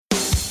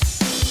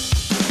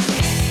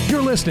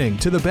You're listening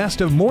to the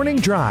best of Morning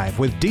Drive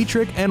with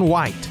Dietrich and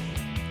White,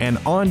 an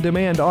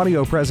on-demand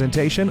audio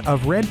presentation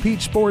of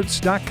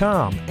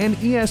RedPeachSports.com and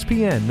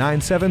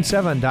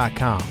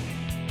ESPN977.com.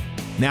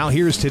 Now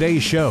here's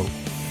today's show.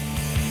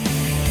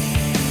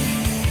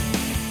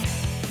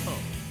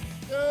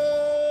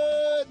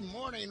 Good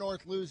morning,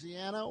 North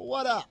Louisiana.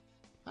 What up?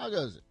 How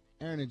goes it?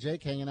 Aaron and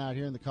Jake hanging out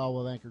here in the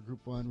Caldwell Anchor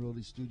Group 1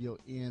 Realty Studio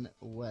in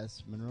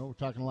West Monroe. We're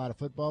talking a lot of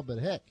football, but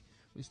heck,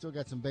 we still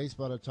got some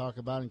baseball to talk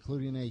about,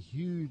 including a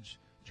huge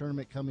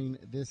tournament coming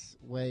this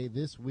way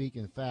this week.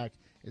 In fact,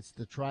 it's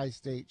the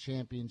Tri-State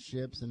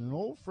Championships, and an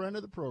old friend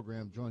of the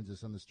program joins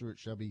us on the Stuart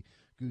Shelby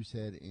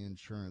Goosehead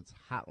Insurance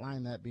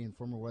Hotline, that being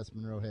former West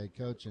Monroe head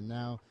coach and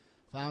now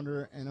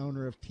founder and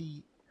owner of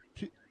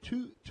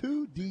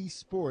 2D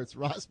Sports,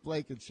 Ross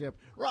Blankenship.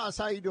 Ross,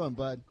 how you doing,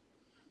 bud?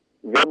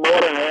 Good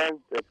morning, man.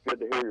 It's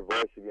good to hear your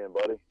voice again,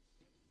 buddy.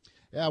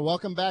 Yeah,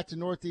 welcome back to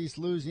Northeast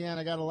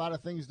Louisiana. I got a lot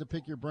of things to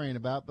pick your brain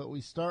about, but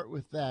we start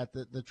with that,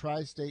 the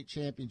Tri-State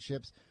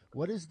Championships.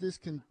 What is this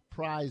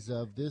comprised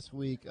of this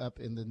week up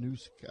in the new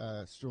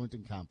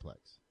Sterlington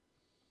complex?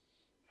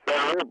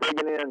 So we're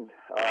bringing in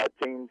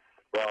teams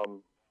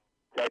from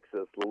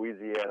Texas,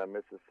 Louisiana,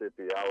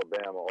 Mississippi,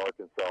 Alabama,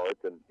 Arkansas.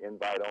 It's an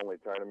invite-only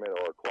tournament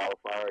or a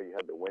qualifier. You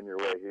had to win your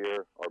way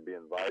here or be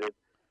invited.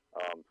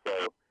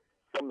 So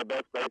some of the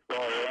best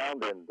baseball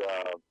around, and,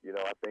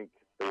 I think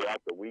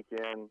throughout the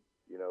weekend,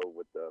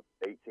 with the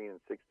 18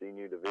 and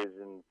 16U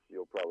divisions,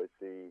 you'll probably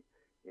see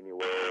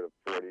anywhere to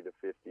 40 to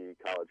 50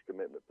 college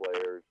commitment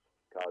players,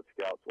 college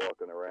scouts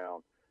walking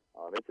around.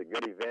 It's a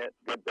good event,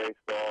 good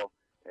baseball,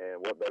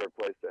 and what better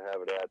place to have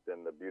it at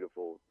than the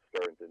beautiful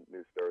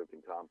new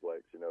Sterlington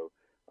complex.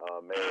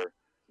 Mayor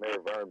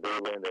Vern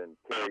Breland and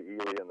Terry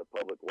Ely and the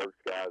public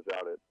works guys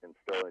out in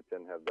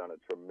Sterlington have done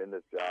a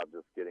tremendous job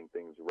just getting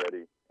things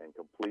ready and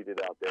completed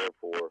out there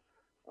for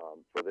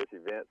this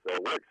event. So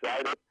we're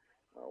excited.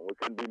 We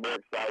couldn't be more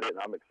excited, and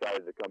I'm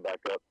excited to come back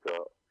up to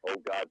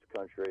old God's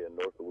country in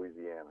North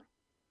Louisiana.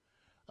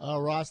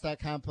 Ross, that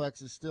complex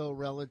is still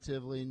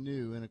relatively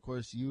new, and, of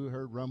course, you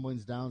heard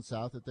rumblings down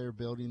south that they're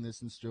building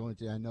this in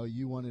Sterlington. I know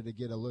you wanted to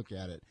get a look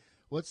at it.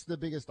 What's the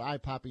biggest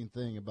eye-popping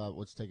thing about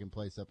what's taking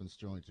place up in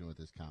Sterlington with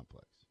this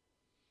complex?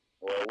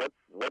 Well, what's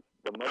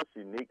the most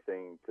unique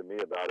thing to me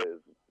about it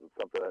is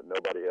something that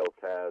nobody else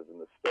has in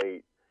the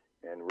state,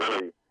 and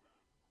really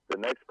the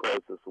next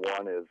closest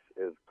one is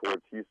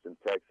towards Houston,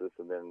 Texas,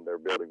 and then they're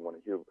building one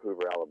in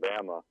Hoover,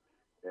 Alabama,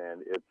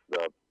 and it's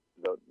the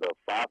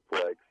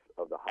fiveplex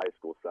of the high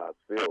school size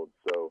field.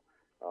 So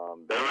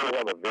they really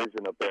have a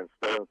vision up there in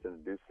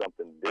Sterlington to do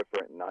something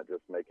different and not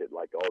just make it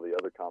like all the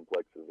other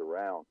complexes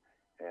around.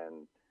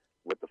 And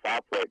with the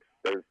fiveplex,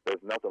 there's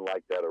nothing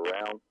like that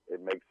around.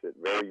 It makes it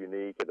very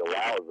unique. It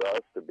allows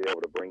us to be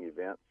able to bring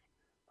events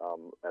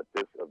of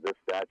this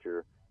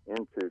stature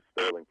into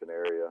Sterlington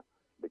area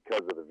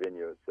because of the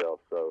venue itself.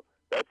 So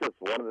that's just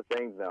one of the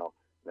things. Now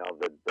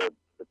the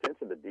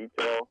attention to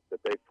detail that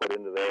they've put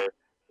into there.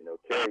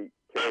 Kerry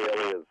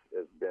Elliott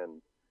has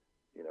been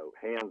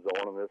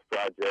hands-on on this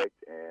project,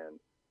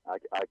 and I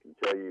can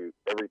tell you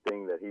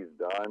everything that he's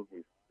done.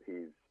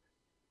 He's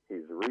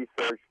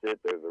researched it.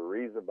 There's a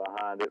reason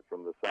behind it,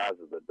 from the size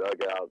of the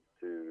dugouts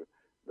to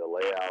the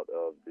layout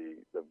of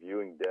the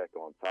viewing deck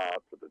on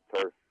top to the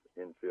turf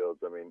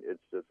infields. I mean,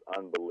 it's just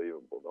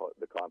unbelievable,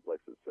 the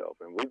complex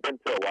itself. And we've been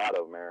to a lot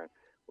of them, Aaron.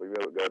 We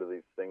go to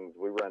these things.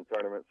 We run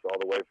tournaments all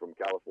the way from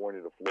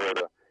California to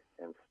Florida,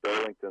 and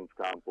Sterlington's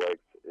complex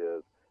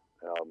is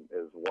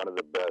one of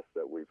the best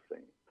that we've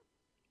seen.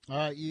 All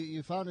right,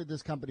 you founded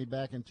this company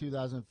back in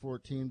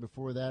 2014.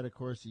 Before that, of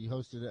course, you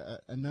hosted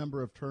a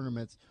number of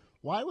tournaments.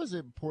 Why was it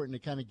important to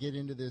kind of get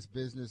into this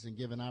business and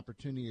give an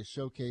opportunity to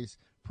showcase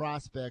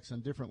prospects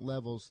on different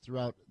levels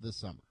throughout the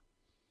summer?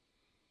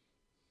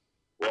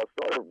 Well, I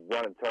started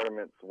running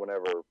tournaments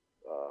whenever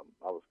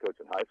I was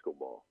coaching high school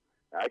ball.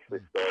 I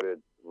actually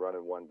started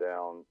running one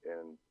down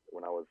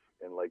when I was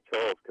in Lake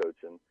Charles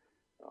coaching.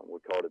 We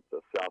called it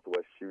the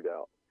Southwest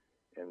Shootout.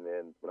 And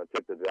then when I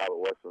took the job at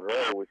West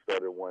Monroe, we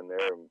started one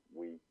there, and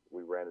we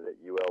ran it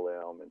at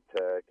ULM and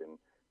Tech, and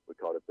we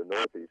called it the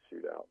Northeast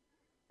Shootout.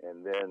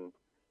 And then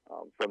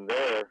from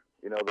there,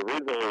 the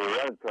reason we were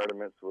running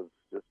tournaments was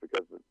just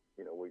because,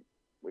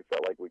 we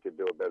felt like we could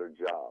do a better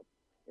job.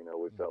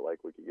 We felt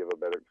like we could give a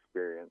better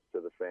experience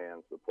to the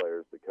fans, the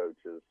players, the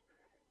coaches.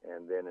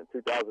 And then in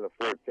 2014,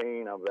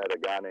 I met a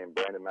guy named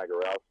Brandon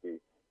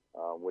Magarowski,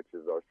 which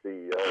is our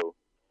CEO,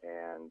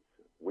 and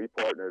we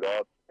partnered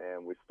up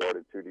and we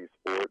started 2D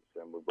Sports,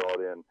 and we brought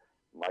in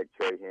Mike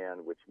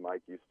Trahan, which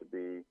Mike used to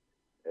be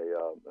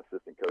a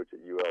assistant coach at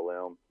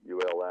UL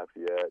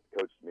Lafayette,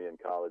 coached me in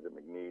college at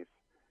McNeese,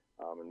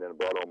 and then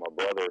brought on my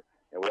brother,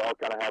 and we all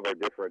kind of have our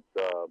different,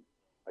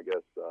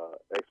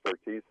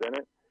 expertise in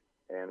it.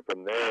 And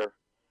from there,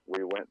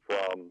 we went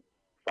from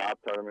 5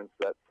 tournaments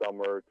that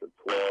summer to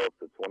 12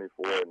 to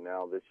 24, and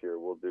now this year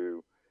we'll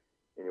do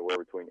anywhere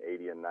between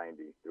 80 and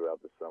 90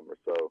 throughout the summer.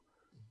 So,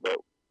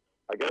 but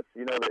I guess,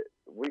 that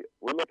we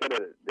look at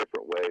it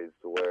different ways,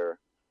 to where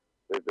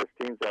there's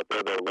teams out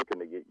there that are looking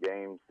to get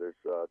games. There's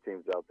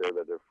teams out there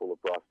that are full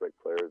of prospect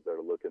players that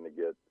are looking to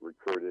get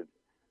recruited,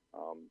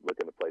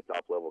 looking to play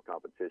top-level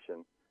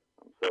competition.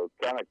 So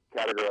kind of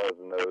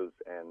categorizing those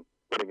and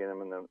putting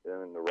them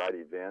in the right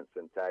events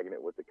and tagging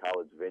it with the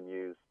college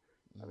venues.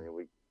 I mean,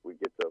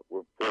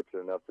 we're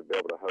fortunate enough to be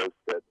able to host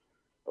at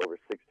over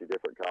 60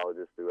 different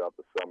colleges throughout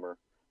the summer,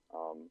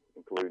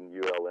 including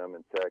ULM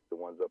and Tech, the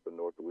ones up in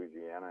North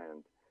Louisiana,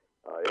 and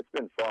it's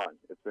been fun.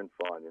 It's been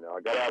fun. You know,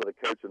 I got out of the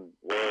coaching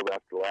world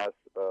after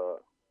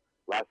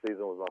last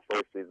season was my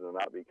first season to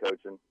not be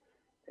coaching,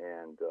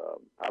 and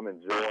I'm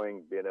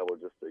enjoying being able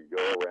just to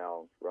go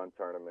around, run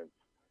tournaments,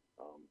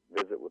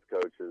 visit with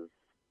coaches,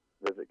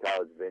 visit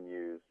college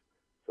venues.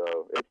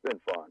 So it's been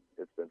fun.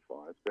 It's been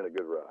fun. It's been a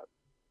good ride.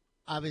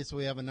 Obviously,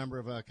 we have a number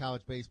of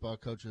college baseball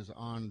coaches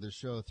on the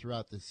show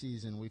throughout the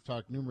season. We've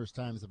talked numerous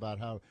times about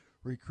how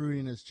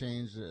recruiting has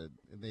changed.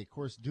 They, of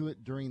course, do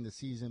it during the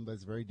season, but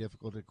it's very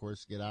difficult, of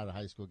course, to get out of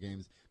high school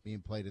games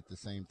being played at the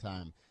same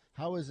time.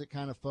 How is it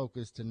kind of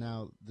focused to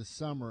now the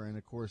summer and,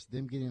 of course,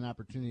 them getting an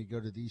opportunity to go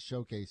to these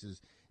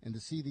showcases and to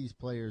see these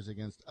players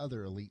against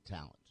other elite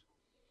talent?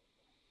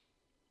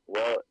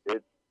 Well,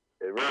 it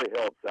really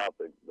helps out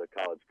the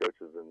college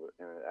coaches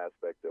in an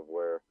aspect of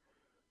where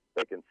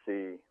they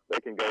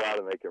can go out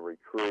and they can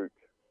recruit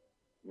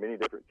many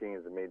different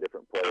teams and many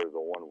different players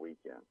on one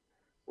weekend,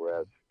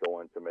 whereas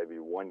going to maybe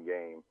one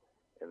game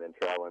and then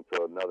traveling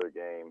to another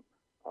game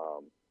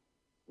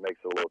makes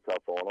it a little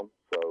tough on them.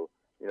 So,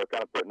 you know,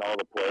 kind of putting all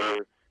the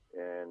players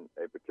in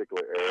a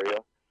particular area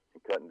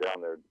and cutting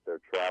down their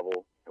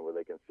travel and where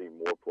they can see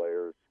more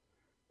players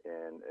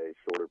in a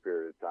shorter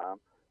period of time.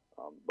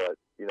 But,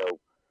 you know,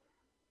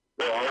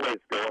 they're always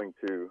going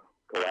to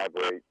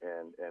collaborate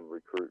and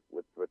recruit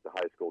with the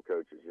high school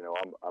coaches. You know,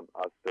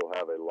 I still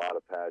have a lot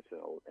of passion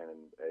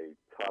and a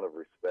ton of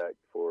respect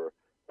for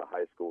the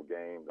high school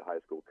game, the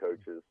high school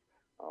coaches.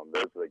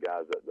 Those are the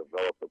guys that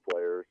develop the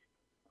players.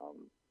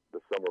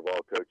 The summer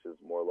ball coaches,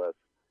 more or less,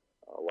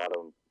 a lot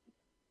of them,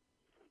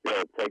 you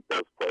know, take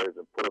those players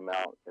and put them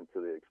out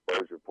into the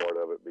exposure part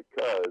of it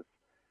because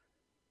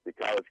the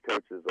college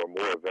coaches are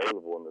more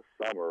available in the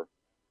summer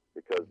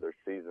because their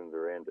seasons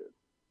are ended.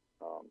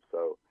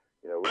 So,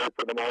 you know, really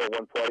putting them all in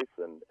one place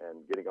and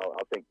getting all.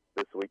 I think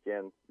this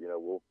weekend, you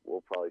know,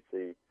 we'll probably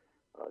see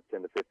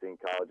 10 to 15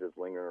 colleges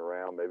lingering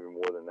around, maybe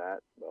more than that,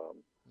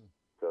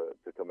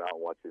 to come out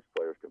and watch these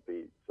players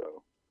compete.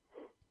 So,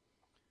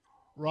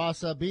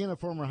 Ross, being a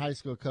former high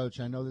school coach,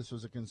 I know this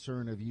was a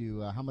concern of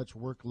you. How much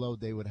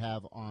workload they would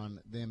have on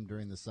them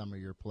during the summer,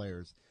 your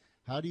players.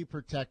 How do you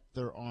protect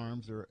their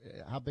arms, or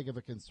how big of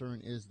a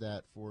concern is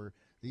that for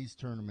these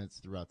tournaments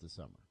throughout the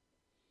summer?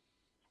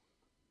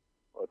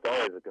 Well, it's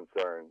always a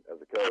concern as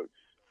a coach.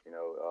 You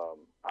know,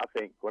 I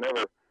think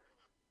whenever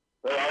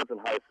I was in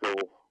high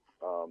school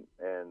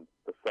and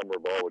the summer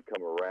ball would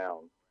come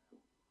around,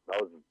 I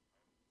was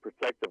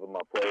protective of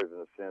my players in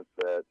the sense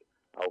that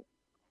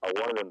I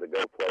wanted them to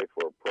go play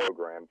for a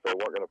program. If they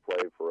weren't going to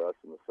play for us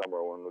in the summer,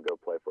 I wanted them to go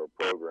play for a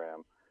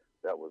program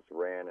that was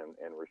ran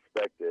and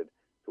respected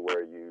to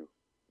where you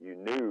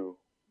knew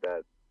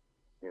that,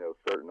 you know,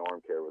 certain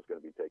arm care was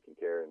going to be taken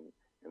care of,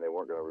 and they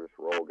weren't going to just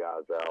roll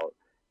guys out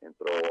and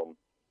throw them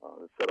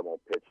and set them on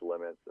pitch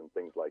limits and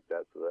things like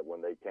that, so that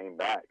when they came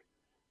back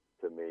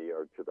to me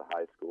or to the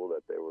high school,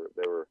 that they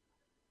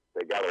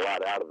got a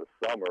lot out of the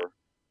summer.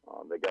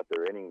 They got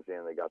their innings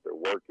in, they got their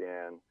work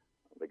in,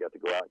 they got to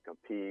go out and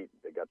compete,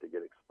 they got to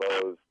get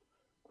exposed.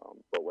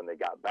 But when they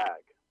got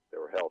back, they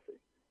were healthy.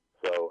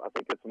 So I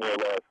think it's more or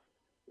less,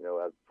 you know,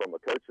 from a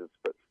coach's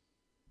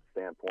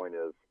standpoint,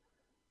 is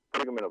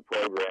putting them in a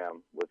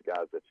program with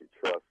guys that you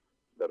trust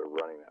that are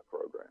running that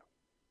program.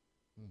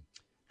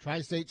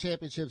 Tri-State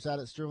Championships out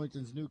at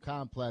Sterlington's new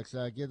complex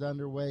get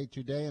underway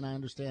today, and I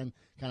understand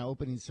kind of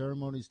opening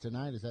ceremonies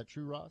tonight. Is that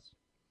true, Ross?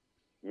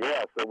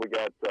 Yeah, so we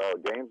got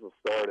games will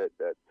start at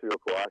 2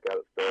 o'clock out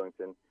at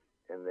Sterlington,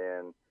 and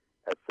then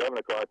at 7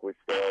 o'clock we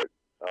start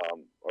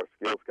our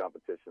skills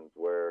competitions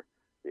where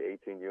the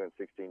 18U and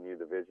 16U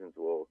divisions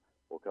will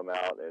come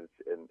out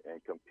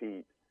and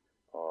compete.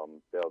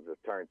 They'll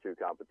just turn 2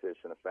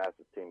 competition, a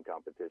fastest team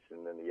competition,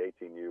 and then the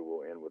 18U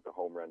will end with the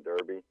home run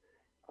derby.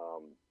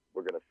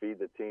 We're going to feed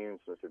the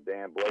teams. Mr.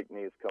 Dan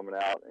Blakeney is coming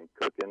out and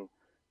cooking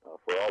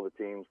for all the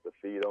teams to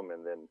feed them,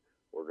 and then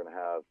we're going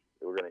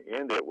to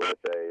end it with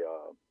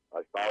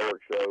a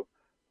fireworks show.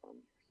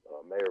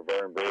 Mayor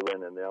Vern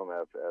Berlin and them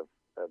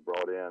have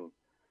brought in,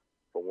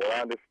 from what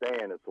I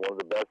understand, it's one of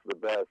the best of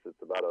the best.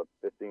 It's about a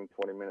 15,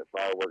 20-minute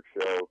fireworks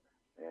show,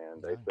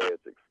 and they say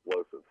it's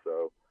explosive.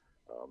 So,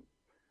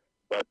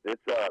 but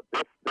it's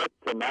this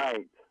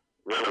tonight,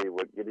 really,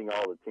 with getting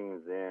all the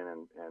teams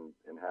in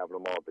and having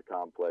them all at the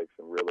complex,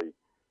 and really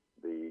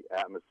the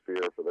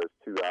atmosphere for those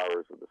 2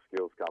 hours of the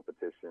skills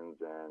competitions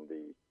and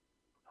the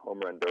home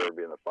run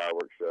derby and the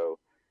fireworks show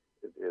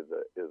is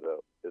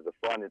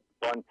a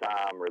fun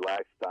time,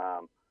 relaxed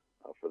time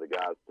for the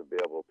guys to be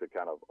able to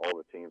kind of all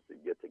the teams to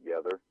get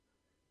together,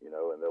 you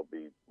know, and they'll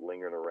be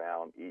lingering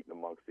around, eating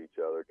amongst each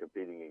other,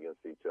 competing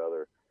against each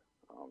other.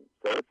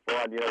 So it's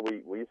fun. You know,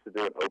 we used to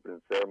do it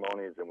opening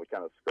ceremonies, and we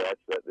kind of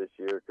scratched that this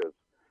year because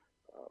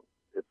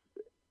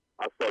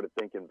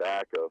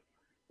back of,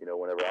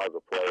 whenever I was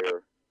a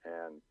player,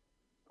 and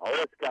I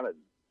always kind of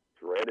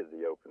dreaded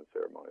the open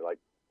ceremony, like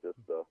just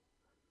the,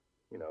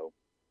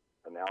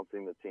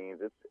 announcing the teams.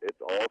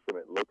 It's awesome.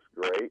 It looks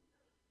great,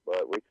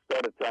 but we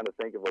started trying to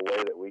think of a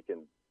way that we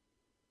can,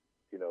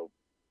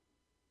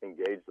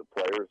 engage the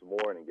players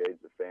more and engage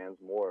the fans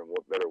more, and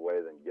what better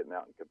way than getting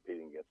out and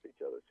competing against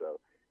each other. So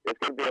it's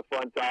going to be a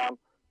fun time.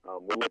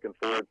 We're looking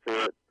forward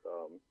to it.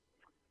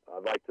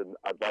 I'd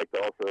like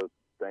to also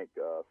thank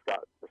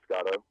Scott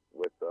Friscato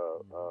with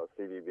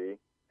CVB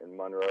in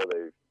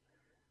Monroe.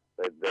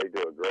 They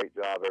do a great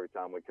job every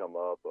time we come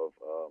up of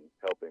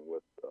helping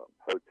with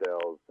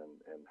hotels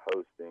and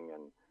hosting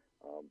and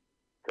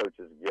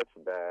coaches' gift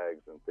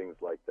bags and things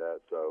like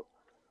that. So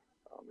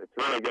it's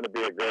really going to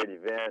be a great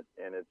event,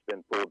 and it's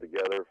been pulled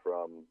together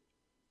from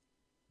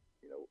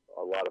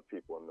a lot of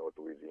people in North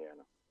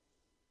Louisiana.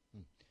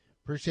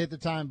 Appreciate the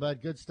time, bud.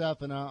 Good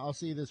stuff, and I'll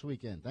see you this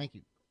weekend. Thank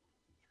you.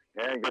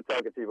 And good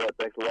talking to you, bud.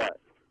 Thanks a lot.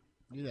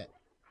 Do that.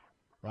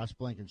 Ross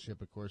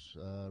Blankenship, of course,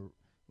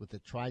 with the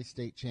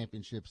Tri-State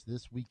Championships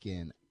this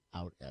weekend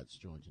out at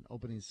Stroingen.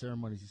 Opening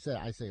ceremonies, he said,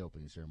 I say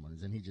opening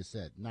ceremonies, and he just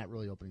said, not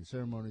really opening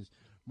ceremonies,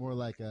 more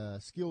like a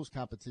skills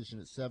competition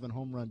at 7,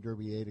 home run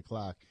derby 8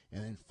 o'clock,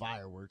 and then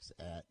fireworks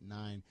at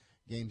 9.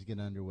 Games get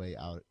underway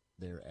out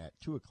there at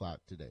 2 o'clock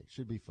today.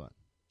 Should be fun.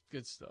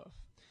 Good stuff.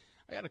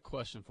 I got a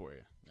question for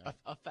you,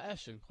 a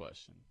fashion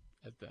question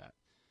at that.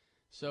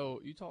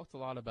 So you talked a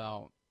lot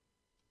about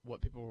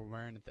what people were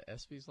wearing at the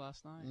ESPYs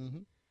last night.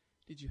 Mm-hmm.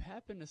 Did you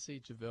happen to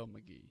see JaVale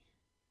McGee?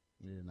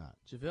 You did not.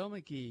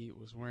 JaVale McGee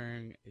was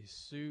wearing a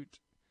suit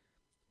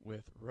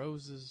with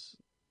roses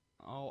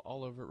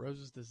all over it,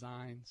 roses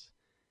designs,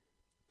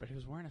 but he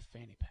was wearing a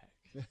fanny pack.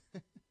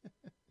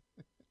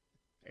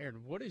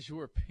 Aaron, what is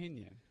your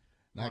opinion?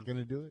 Not going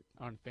to do it.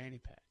 On fanny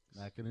packs.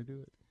 Not going to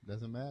do it.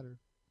 Doesn't matter.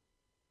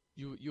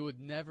 You would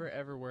never,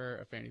 ever wear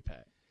a fanny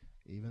pack.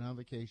 Even on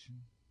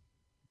vacation.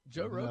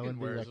 Joe Rogan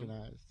wears them.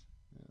 Recognized.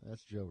 Yeah,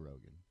 that's Joe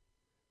Rogan.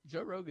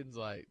 Joe Rogan's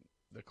like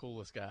the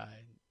coolest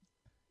guy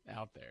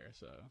out there,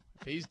 so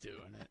if he's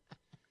doing it.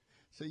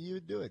 So you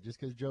would do it just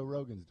because Joe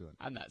Rogan's doing it.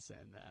 I'm not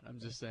saying that. I'm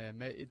just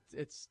saying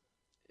it's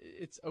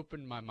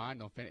opened my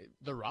mind on fanny.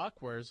 The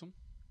Rock wears them.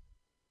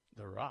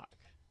 The Rock.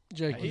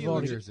 Jake,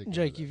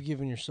 you've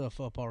given yourself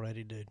up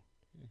already, dude.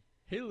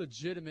 He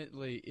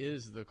legitimately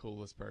is the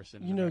coolest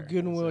person. You know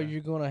good and well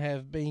you're going to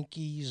have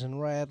binkies and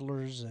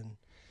rattlers and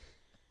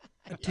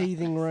a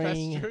teething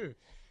ring. That's true.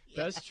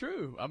 That's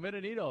true. I'm going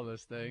to need all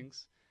those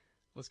things.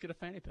 Let's get a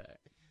fanny pack.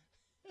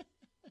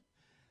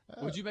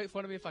 Would you make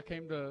fun of me if I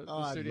came to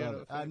the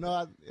studio?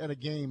 At a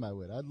game I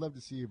would. I'd love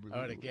to see you.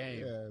 Oh, at a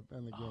game. Yeah, at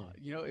a game.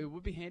 It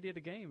would be handy at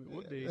a game. It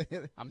would be.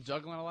 I'm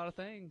juggling a lot of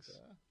things.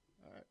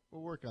 All right.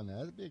 We'll work on that.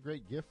 That'd be a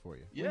great gift for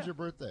you. Yeah. When's your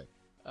birthday?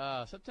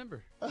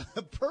 September.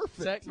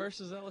 Perfect. Tech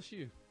versus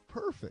LSU.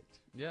 Perfect.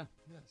 Yeah.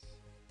 Yes.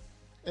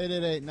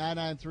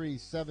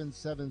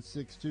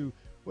 888-993-7762.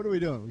 What are we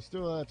doing? We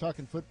still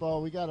talking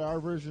football? We got our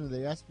version of the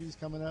ESPYs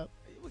coming up.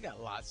 We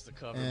got lots to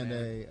cover, and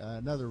man.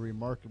 Another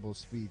remarkable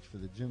speech for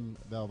the Jim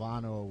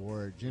Valvano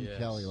Award. Jim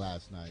Kelly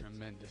last night.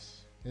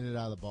 Tremendous. Hit it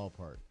out of the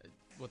ballpark.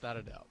 Without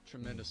a doubt.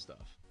 Tremendous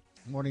stuff.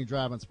 Morning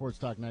Drive on Sports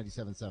Talk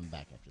 97.7.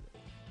 Back after that.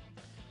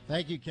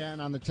 Thank you,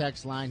 Ken. On the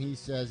text line, he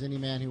says, any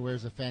man who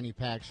wears a fanny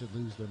pack should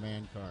lose their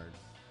man card.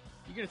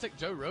 You going to take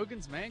Joe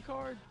Rogan's man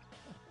card?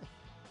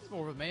 He's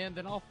more of a man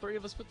than all three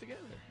of us put together.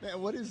 Man,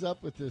 what is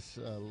up with this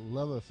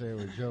love affair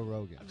with Joe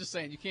Rogan? I'm just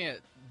saying, you can't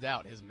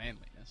doubt his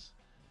manliness.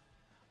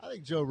 I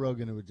think Joe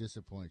Rogan would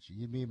disappoint you.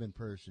 You'd meet him in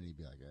person, he'd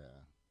be like,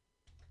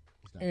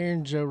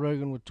 Aaron, Joe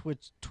Rogan would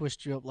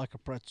twist you up like a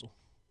pretzel.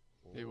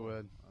 He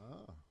would.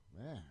 Oh,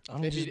 man.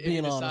 I'm if just he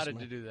being honest, decided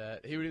man. to do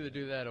that, he would either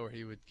do that or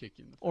he would kick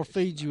you in the face. Or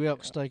feed you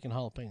elk steak and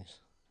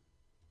jalapenos.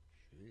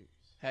 Jeez.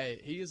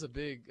 Hey, he is a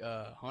big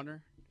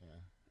hunter,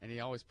 Yeah. and he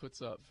always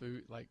puts up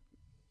food like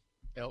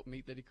elk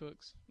meat that he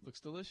cooks.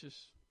 Looks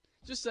delicious.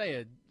 Just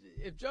saying,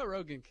 if Joe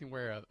Rogan can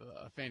wear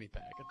a fanny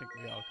pack, I think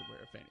we all could wear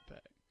a fanny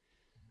pack.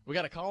 We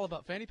got a call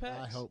about fanny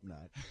packs? I hope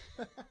not.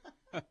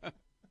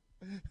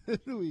 Who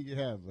do we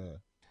have? You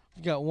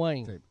got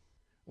Wayne. Tape.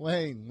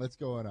 Wayne, what's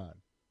going on?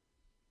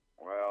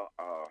 Well,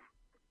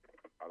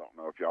 I don't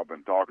know if y'all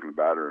been talking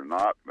about it or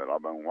not, but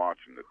I've been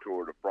watching the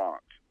Tour de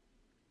France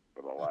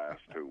for the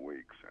last 2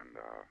 weeks, and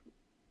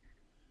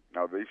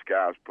these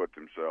guys put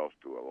themselves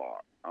through a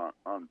lot.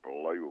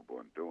 Unbelievable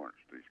endurance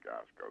these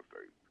guys go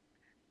through.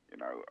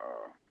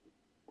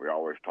 We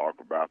always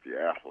talk about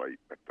the athlete,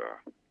 but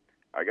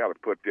I got to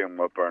put them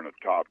up there in the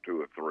top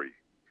 2 or 3.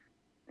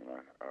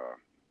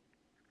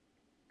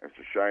 It's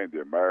a shame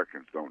the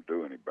Americans don't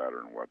do any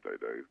better than what they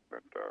do,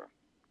 but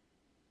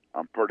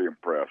I'm pretty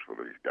impressed with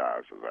these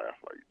guys as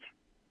athletes.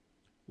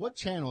 What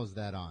channel is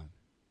that on?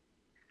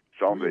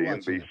 It's on the Who are you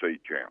watching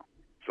NBC channel.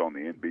 It's on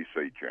the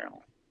NBC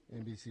channel.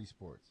 NBC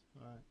Sports.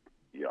 All right.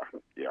 Yeah.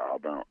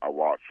 I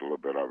watched a little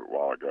bit of it a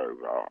while ago.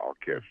 I'll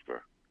catch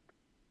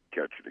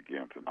it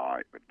again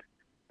tonight. But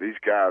these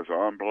guys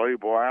are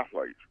unbelievable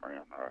athletes,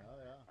 man.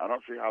 I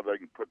don't see how they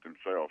can put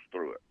themselves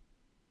through it.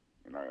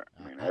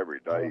 Every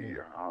day,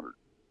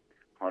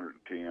 100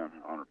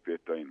 110,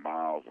 115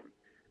 miles, and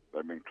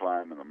they've been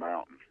climbing the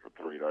mountains for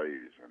 3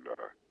 days. And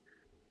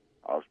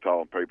I was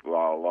telling people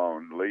all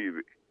along, leave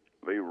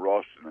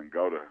Ruston and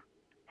go to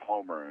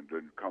Homer and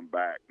then come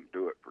back and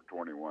do it for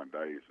 21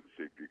 days and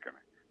see if you can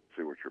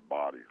see what your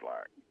body's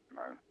like. You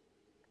know?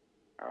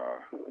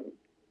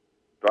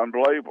 It's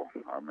unbelievable.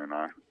 I mean,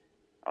 I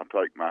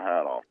take my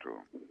hat off to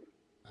them.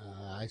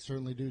 I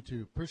certainly do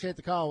too. Appreciate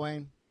the call,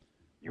 Wayne.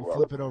 You're We'll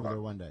flip it welcome. over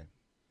there one day.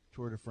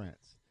 Tour de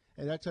France.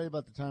 Hey, did I tell you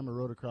about the time I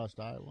rode across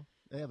Iowa?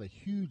 They have a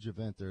huge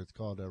event there. It's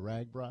called a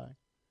Ragbri.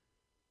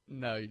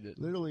 No, you didn't.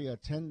 Literally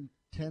 10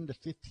 to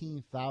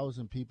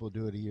 15,000 people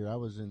do it a year. I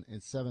was in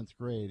 7th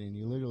grade, and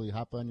you literally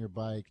hop on your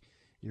bike.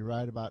 You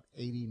ride about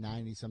 80,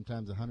 90,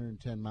 sometimes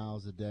 110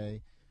 miles a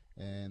day,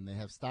 and they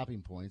have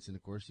stopping points. And,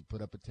 of course, you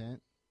put up a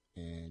tent,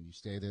 and you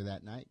stay there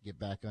that night, get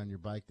back on your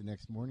bike the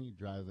next morning, you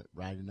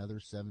ride another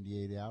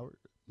 70, 80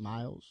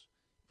 miles,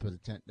 put a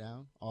tent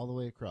down, all the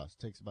way across. It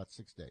takes about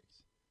 6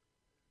 days.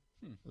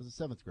 I was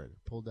a 7th grader.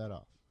 Pulled that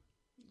off.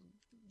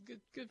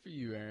 Good for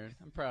you, Aaron.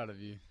 I'm proud of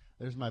you.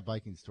 There's my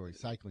biking story,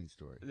 cycling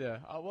story. Yeah.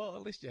 Well,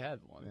 at least you had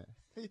one.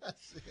 Yeah.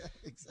 Yes, yeah,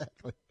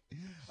 exactly.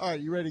 All right,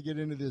 you ready to get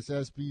into this,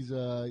 SB's?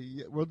 Are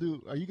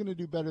you going to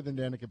do better than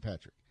Danica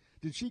Patrick?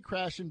 Did she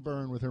crash and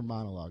burn with her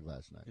monologue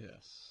last night?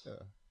 Yes.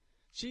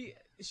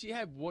 She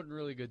had one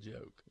really good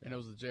joke, and it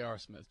was the J.R.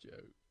 Smith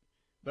joke.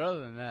 But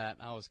other than that,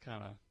 I was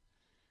kind of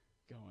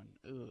going,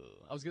 ugh.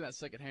 I was getting that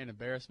secondhand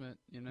embarrassment,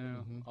 you know.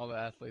 Mm-hmm. All the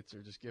athletes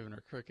are just giving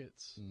her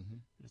crickets. Mm-hmm.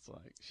 It's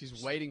like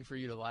she's waiting for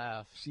you to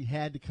laugh. She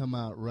had to come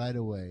out right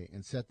away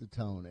and set the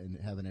tone and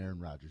have an Aaron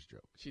Rodgers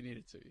joke. She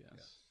needed to,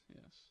 yes.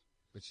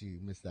 But she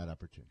missed that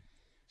opportunity.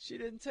 She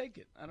didn't take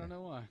it. I don't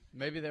know why.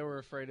 Maybe they were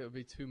afraid it would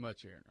be too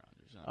much Aaron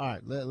Rodgers. All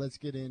right, let's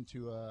get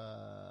into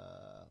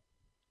our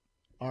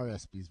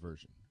SB's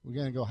version. We're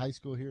going to go high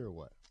school here or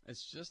what?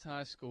 It's just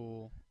high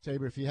school.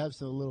 Tabor, if you have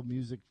some little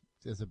music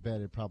as a bed,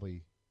 it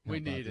probably we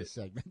need this it.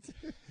 segment.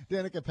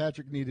 Danica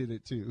Patrick needed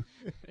it too.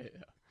 Yeah.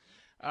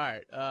 All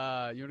right.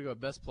 You want to go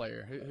best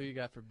player? Who you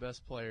got for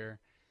best player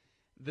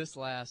this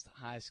last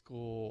high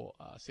school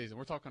season?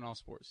 We're talking all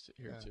sports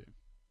here too.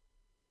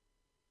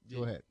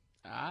 Go ahead.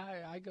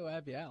 I go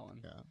Abby Allen.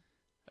 Yeah.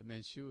 I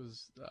mean, she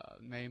was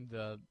named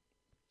the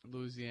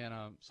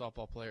Louisiana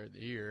Softball Player of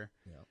the Year.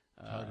 Yeah.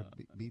 It's hard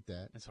to beat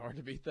that. It's hard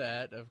to beat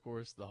that. Of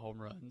course, the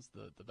home runs,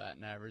 the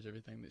batting average,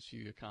 everything that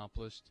she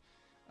accomplished.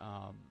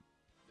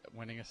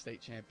 Winning a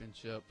state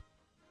championship,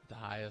 the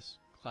highest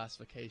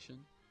classification.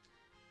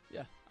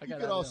 Yeah, I got.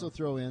 You could also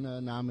throw in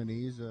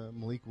nominees: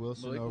 Malik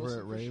Wilson over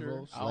at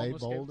Rayville, Slade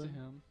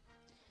Bolden.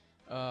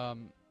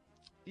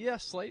 Yeah,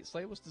 Slade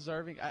was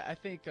deserving. I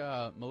think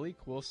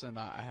Malik Wilson.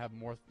 I have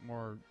more.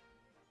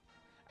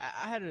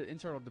 I had an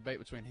internal debate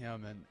between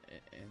him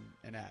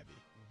and Abby,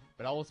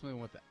 but I ultimately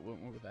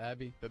went with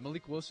Abby. But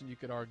Malik Wilson, you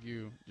could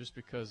argue, just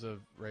because of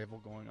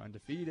Rayville going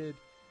undefeated.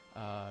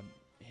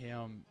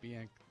 Him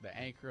being the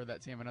anchor of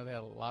that team. I know they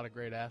had a lot of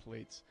great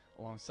athletes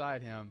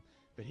alongside him,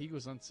 but he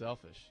was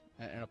unselfish.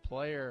 And a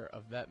player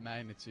of that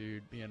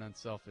magnitude being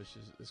unselfish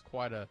is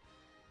quite a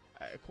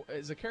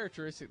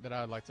characteristic that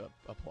I would like to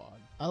applaud.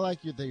 I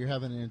like that you're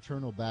having an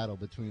internal battle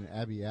between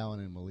Abby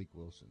Allen and Malik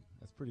Wilson.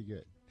 That's pretty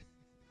good.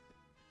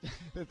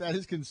 that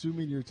is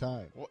consuming your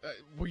time. Well,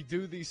 we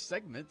do these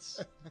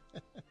segments.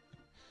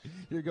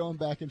 You're going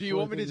back and forth. Do you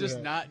want me to just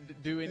not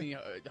do any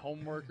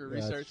homework or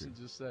research and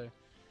just say?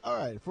 All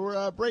right, for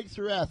a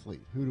breakthrough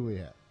athlete, who do we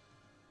have?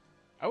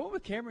 I went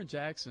with Cameron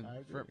Jackson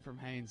from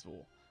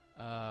Haynesville,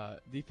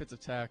 defensive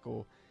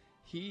tackle.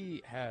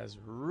 He has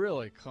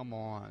really come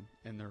on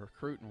in the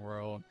recruiting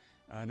world.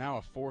 Now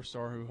a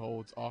 4-star who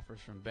holds offers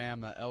from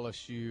Bama,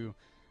 LSU,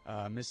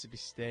 Mississippi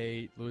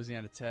State,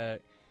 Louisiana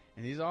Tech.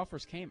 And these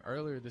offers came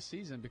earlier this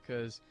season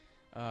because,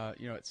 at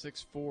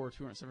 6'4",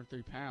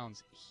 273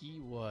 pounds, he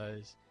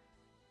was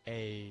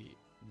a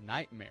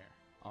nightmare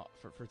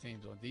for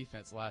teams on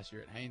defense last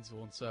year at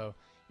Haynesville. And so,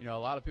 a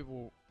lot of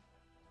people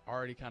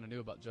already kind of knew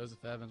about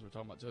Joseph Evans. We're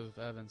talking about Joseph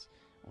Evans.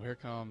 Well, here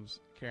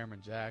comes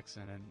Cameron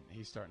Jackson, and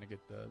he's starting to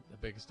get the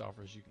biggest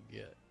offers you can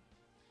get.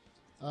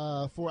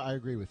 I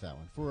agree with that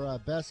one. For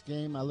best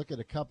game, I look at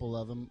a couple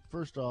of them.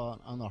 First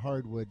on the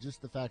hardwood,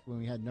 just the fact when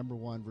we had number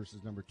 1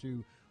 versus number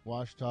 2,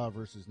 Washita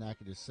versus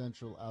Natchitoches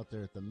Central out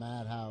there at the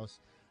Madhouse.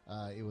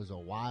 It was a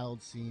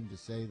wild scene, to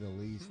say the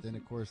least. Then,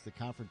 of course, the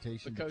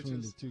confrontation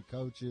between the two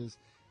coaches.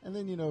 And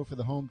then, for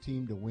the home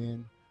team to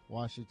win,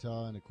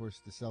 Washita, and, of course,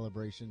 the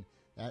celebration,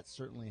 that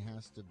certainly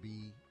has to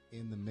be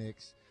in the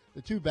mix.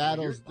 The two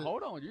battles.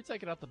 Hold on. You're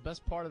taking out the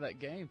best part of that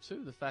game,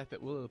 too, the fact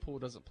that Willie LaPoole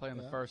doesn't play in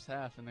the first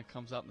half and then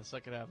comes out in the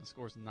second half and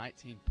scores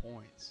 19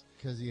 points.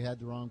 Because he had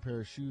the wrong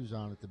pair of shoes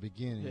on at the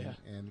beginning. Yeah.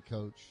 And the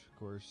coach, of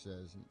course,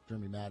 says,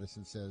 Jeremy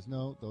Madison says,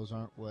 no, those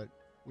aren't what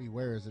we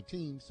wear as a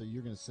team, so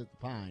you're going to sit the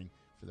pine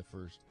for the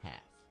first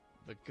half.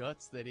 The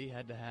guts that he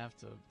had to have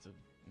to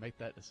make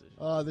that decision.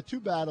 The two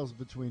battles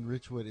between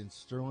Richwood and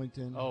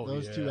Sterlington,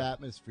 those two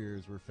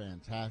atmospheres were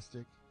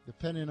fantastic.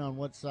 depending on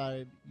what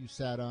side you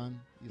sat on,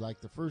 you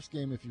liked the first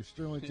game if you're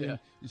Sterlington. Yeah.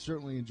 You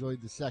certainly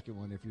enjoyed the second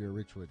one if you're a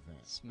Richwood fan.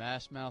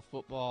 Smash Mouth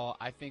football.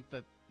 I think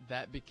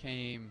that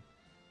became,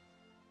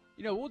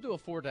 we'll do a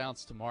 4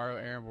 Downs tomorrow,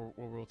 Aaron,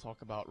 where we'll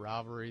talk about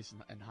rivalries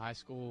in high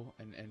school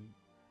and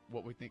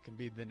what we think can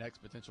be the next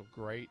potential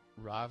great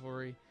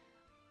rivalry.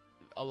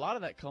 A lot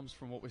of that comes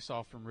from what we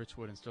saw from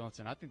Richwood and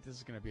Sterlington. I think this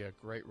is going to be a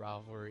great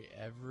rivalry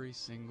every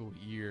single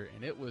year,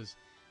 and it was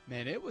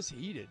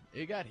heated.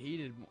 It got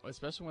heated,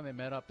 especially when they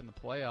met up in the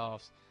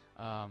playoffs.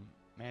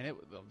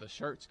 The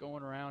shirts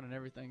going around and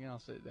everything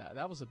else.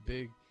 That was a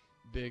big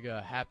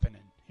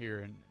happening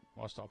here in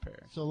Washita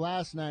Parish. So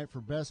last night, for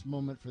best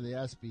moment for the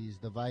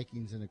ESPYs, the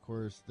Vikings, and of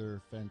course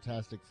their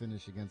fantastic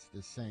finish against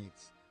the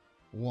Saints,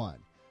 won.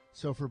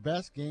 So for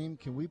best game,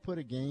 can we put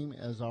a game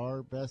as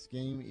our best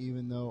game,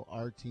 even though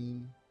our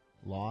team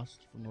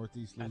lost from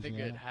Northeast Louisiana? I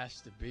think it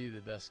has to be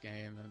the best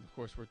game, and of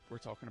course we're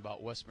talking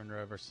about West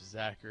Monroe versus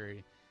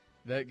Zachary.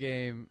 That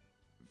game,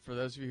 for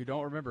those of you who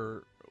don't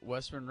remember,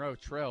 West Monroe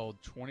trailed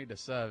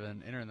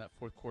 20-7 entering that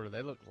fourth quarter.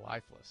 They looked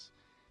lifeless,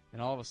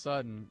 and all of a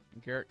sudden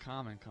Garrett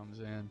Common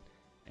comes in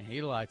and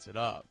he lights it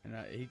up, and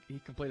he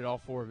completed all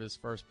 4 of his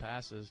first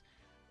passes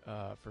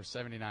for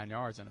 79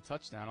 yards and a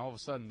touchdown. All of a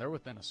sudden, they're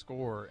within a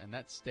score, and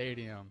that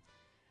stadium,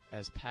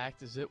 as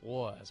packed as it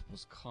was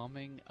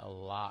coming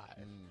alive.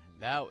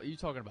 That, you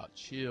talking about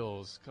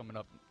chills coming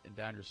up and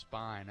down your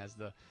spine as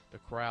the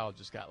crowd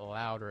just got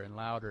louder and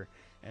louder.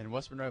 And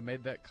West Monroe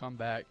made that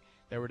comeback.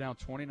 They were down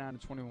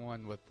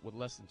 29-21 with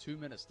less than 2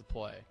 minutes to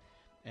play,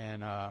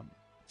 and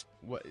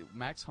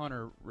Max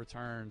Hunter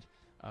returned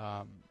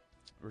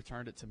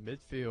it to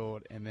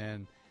midfield, and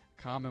then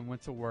Common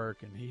went to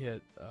work, and he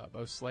hit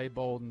both Slade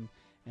Bolden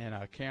and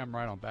Cam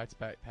Wright on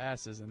back-to-back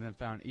passes, and then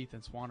found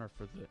Ethan Swanner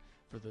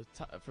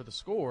for the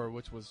score,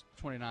 which was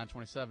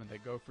 29-27. They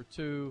go for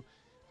 2.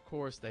 Of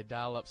course, they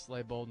dial up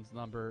Slade Bolden's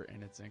number,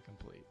 and it's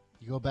incomplete.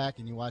 You go back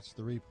and you watch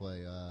the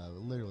replay.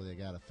 Literally, they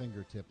got a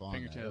fingertip on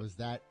that. It was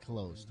that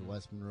close to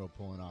West Monroe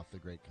pulling off the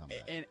great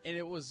comeback. And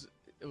it was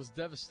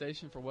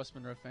devastation for West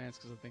Monroe fans,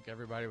 because I think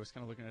everybody was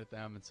kind of looking at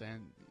them and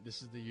saying,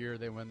 this is the year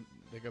they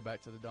go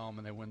back to the Dome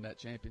and they win that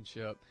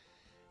championship.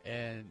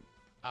 And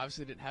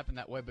obviously it didn't happen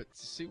that way, but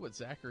to see what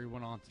Zachary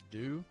went on to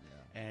do,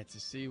 and to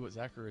see what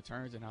Zachary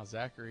returns and how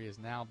Zachary is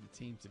now the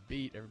team to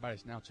beat,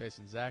 everybody's now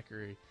chasing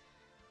Zachary.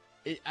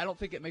 I don't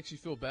think it makes you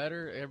feel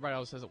better. Everybody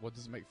always says, well,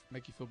 does it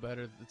make you feel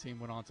better that the team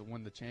went on to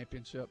win the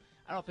championship?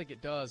 I don't think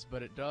it does,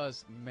 but it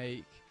does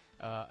make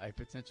a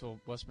potential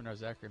West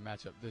Monroe-Zachary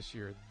matchup this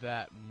year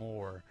that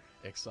more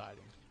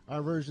exciting.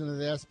 Our version of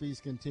the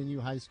ESPYs continue.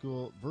 High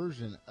school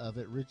version of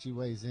it. Richie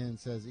weighs in,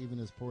 says, even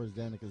as poor as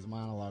Danica's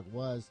monologue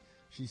was,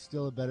 she's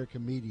still a better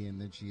comedian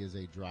than she is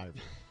a driver.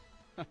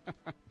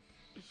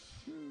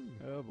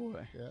 Oh,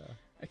 boy. Yeah.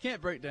 I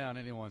can't break down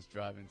anyone's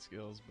driving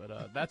skills,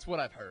 but that's what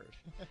I've heard.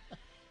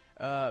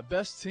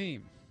 Best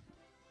team.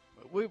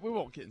 We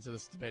won't get into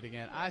this debate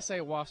again. I say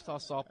Washita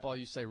softball.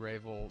 You say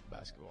Rayville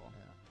basketball.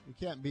 Yeah. You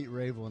can't beat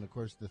Rayville, and, of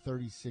course, the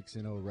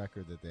 36-0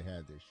 record that they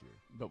had this year.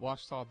 But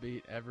Washita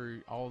beat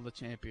all the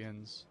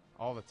champions,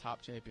 all the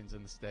top champions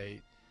in the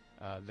state.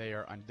 They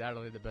are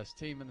undoubtedly the best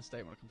team in the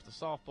state when it comes to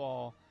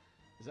softball.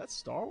 Is that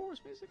Star Wars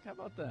music? How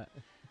about that?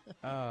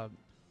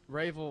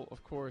 Rayville,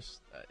 of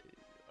course,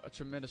 a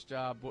tremendous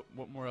job.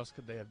 What more else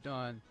could they have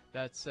done?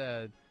 That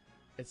said,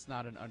 it's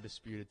not an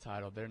undisputed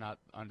title. They're not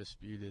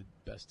undisputed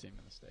best team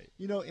in the state.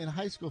 You know, in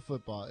high school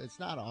football, it's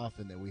not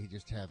often that we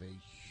just have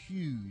a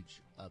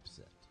huge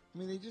upset. I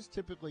mean, they just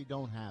typically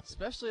don't happen.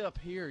 Especially up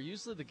here.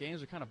 Usually the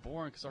games are kind of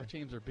boring because our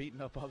teams are beating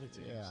up other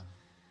teams. Yeah.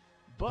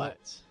 But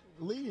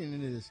leading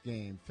into this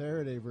game,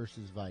 Faraday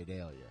versus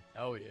Vidalia.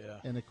 Oh, yeah.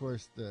 And, of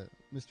course, the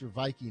Mr.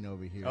 Viking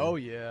over here. Oh,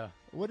 yeah.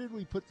 What did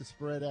we put the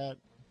spread at?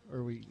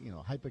 Or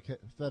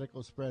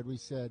hypothetical spread, we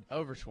said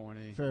over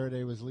 20.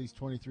 Faraday was at least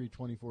 23,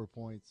 24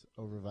 points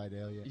over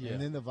Vidalia. Yeah.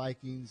 And then the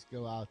Vikings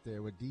go out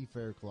there with D.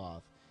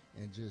 Faircloth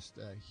and just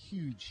a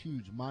huge,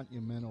 huge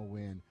monumental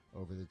win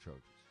over the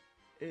Trojans.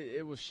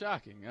 It was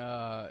shocking.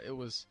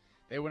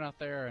 They went out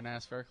there, and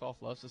as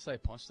Faircloth loves to say,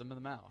 punched them in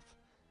the mouth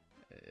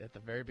at the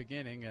very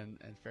beginning, and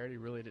Faraday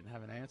really didn't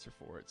have an answer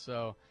for it.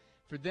 So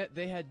for that,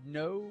 they had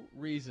no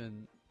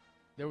reason.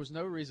 There was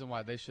no reason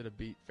why they should have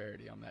beat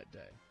Faraday on that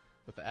day,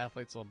 with the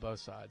athletes on both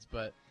sides.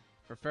 But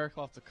for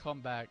Faircloth to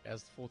come back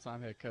as the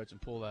full-time head coach and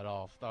pull that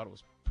off, thought it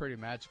was pretty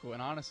magical.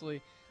 And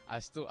honestly, I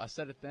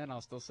said it then,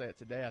 I'll still say it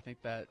today. I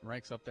think that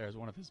ranks up there as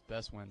one of his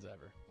best wins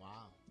ever. Wow.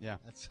 Yeah.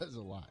 That says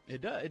a lot.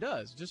 It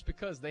does. Just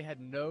because they had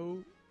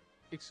no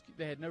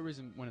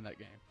reason winning that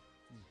game.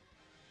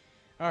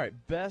 All right,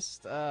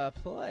 best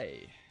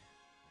play.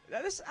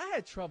 I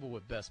had trouble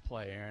with best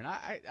play, Aaron.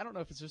 I don't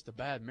know if it's just a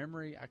bad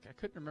memory. I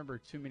couldn't remember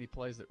too many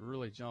plays that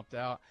really jumped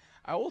out.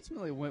 I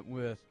ultimately went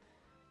with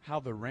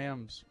how the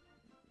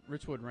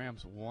Richwood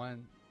Rams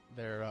won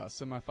their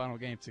semifinal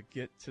game to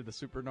get to the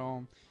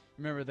Superdome.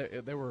 Remember,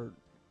 they were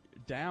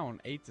down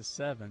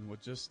 8-7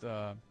 with just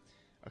a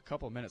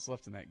couple of minutes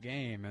left in that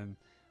game. And,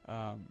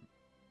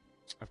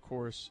 of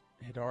course,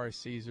 Hidari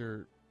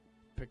Caesar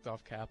picked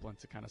off Kaplan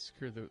to kind of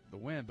secure the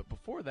win. But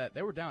before that,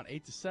 they were down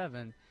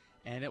 8-7,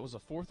 and it was a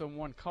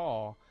 4th-and-1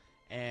 call.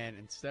 And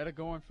instead of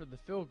going for the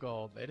field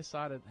goal, they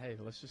decided, hey,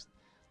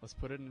 let's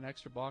put it in an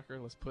extra blocker.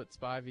 Let's put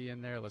Spivey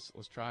in there. Let's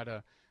try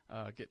to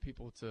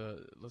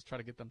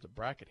get them to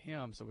bracket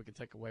him so we can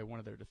take away one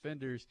of their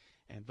defenders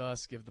and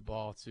thus give the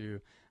ball to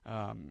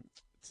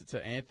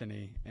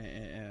Anthony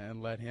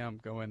and let him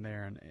go in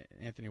there, and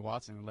Anthony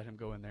Watson, and let him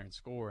go in there and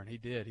score. And he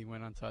did. He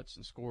went untouched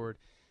and scored.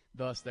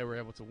 Thus, they were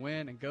able to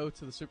win and go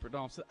to the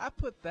Superdome. So I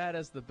put that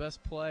as the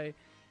best play.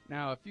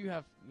 Now, if you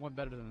have one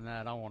better than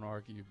that, I won't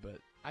argue, but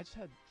I just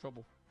had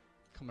trouble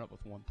coming up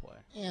with one play.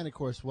 And, of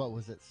course, what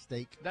was at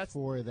stake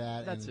for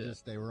that? That's and it.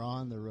 Just they were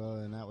on the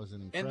road, and that was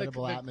an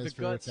incredible and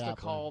atmosphere. the guts at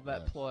to call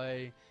that yes.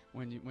 play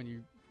when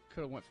you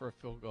could have went for a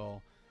field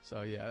goal.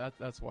 So, yeah,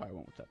 that's why I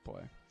went with that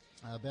play.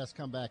 Best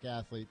comeback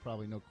athlete,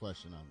 probably no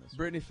question on this.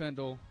 Brittany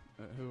Findle,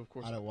 who, of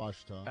course, out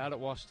at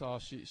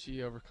Ouachita.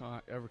 She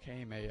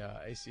overcame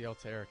a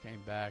ACL tear,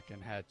 came back,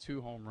 and had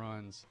 2 home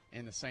runs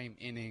in the same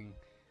inning.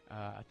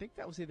 I think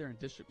that was either in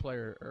district play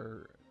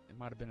or it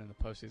might have been in the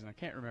postseason. I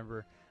can't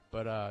remember,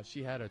 but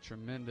she had a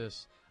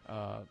tremendous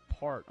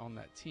part on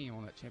that team,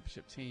 on that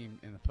championship team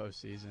in the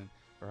postseason.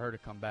 For her to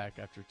come back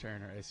after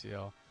tearing her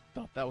ACL,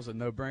 thought that was a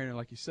no-brainer.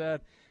 Like you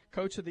said,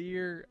 Coach of the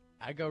Year,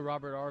 I go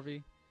Robert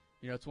Arvey.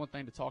 You know, it's one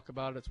thing to talk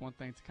about it. It's one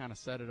thing to kind of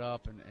set it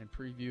up and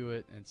preview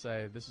it and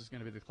say this is going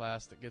to be the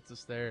class that gets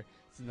us there.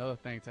 It's another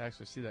thing to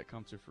actually see that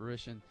come to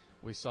fruition.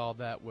 We saw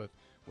that with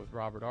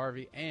Robert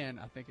Arvey, and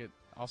I think it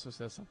also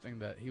says something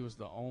that he was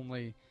the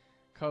only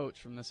coach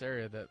from this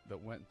area that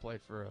went and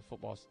played for a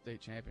football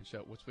state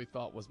championship, which we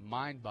thought was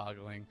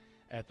mind-boggling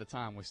at the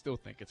time. We still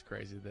think it's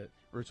crazy that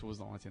Rachel was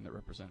the only team that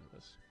represented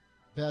us.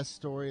 Best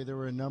story, there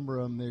were a number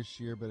of them this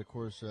year, but, of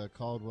course,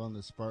 Caldwell and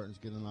the Spartans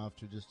getting off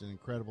to just an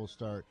incredible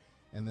start.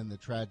 And then the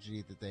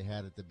tragedy that they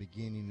had at the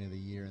beginning of the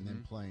year and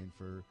then playing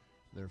for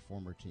their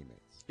former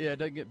teammates. Yeah, it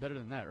doesn't get better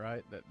than that,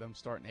 right? Them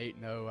starting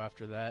 8-0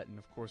 after that. And,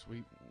 of course,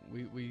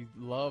 we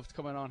loved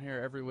coming on here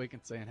every week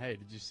and saying, hey,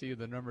 did you see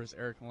the numbers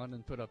Eric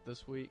London put up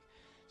this week?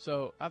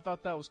 So I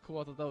thought that was cool.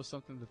 I thought that was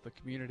something that the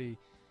community,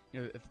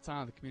 you know, at the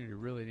time the community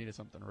really needed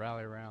something to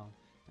rally around.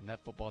 And that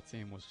football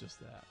team was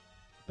just that.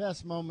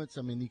 Best moments,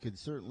 I mean, you could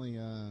certainly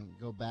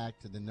go back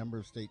to the number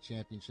of state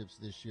championships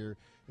this year.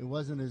 It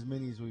wasn't as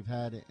many as we've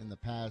had in the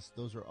past.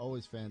 Those are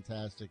always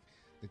fantastic.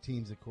 The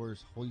teams, of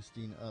course,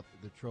 hoisting up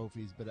the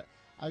trophies. But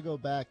I go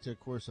back to, of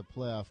course, a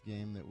playoff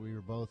game that we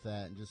were both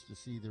at, and just to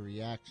see the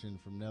reaction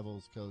from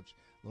Neville's coach,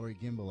 Lori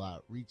Gimbel,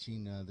 out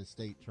reaching the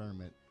state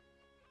tournament.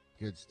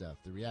 Good stuff.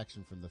 The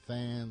reaction from the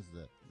fans,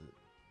 the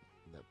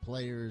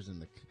players,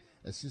 and the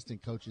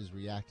assistant coaches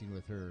reacting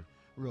with her.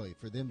 Really,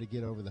 for them to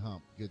get over the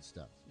hump, good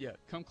stuff. Yeah,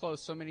 come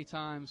close so many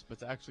times, but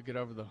to actually get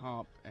over the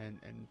hump and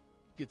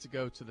get to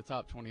go to the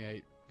top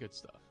 28, good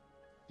stuff.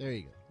 There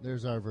you go.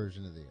 There's our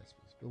version of the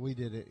ESPYs. But we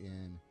did it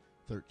in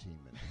 13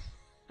 minutes.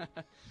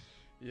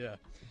 Yeah.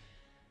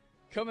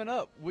 Coming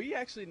up, we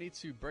actually need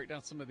to break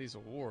down some of these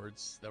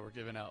awards that were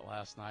given out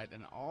last night,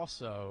 and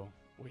also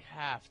we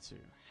have to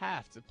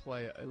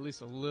play at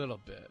least a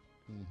little bit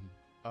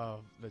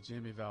of the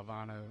Jimmy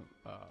Valvano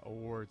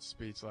award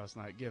speech last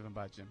night given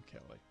by Jim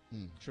Kelly.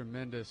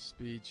 Tremendous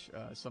speech,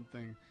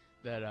 something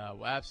that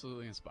will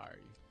absolutely inspire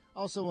you.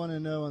 Also want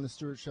to know on the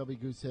Stuart Shelby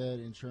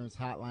Goosehead Insurance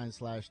hotline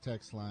 /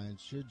 text line,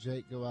 should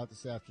Jake go out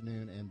this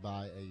afternoon and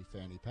buy a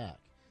fanny pack?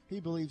 He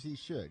believes he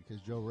should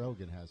because Joe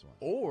Rogan has one.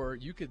 Or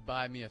you could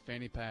buy me a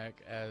fanny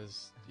pack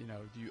as, you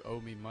know, do you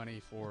owe me money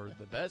for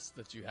the bets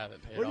that you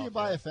haven't paid off? Where do you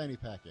buy a fanny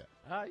pack at?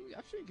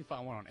 I'm sure you can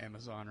find one on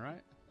Amazon,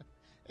 right?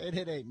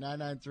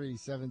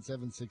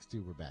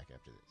 888-993-7762. We're back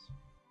after this.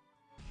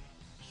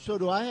 So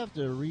do I have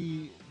to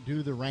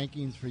redo the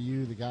rankings for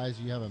you, the guys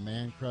you have a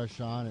man crush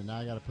on, and now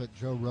I got to put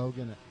Joe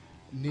Rogan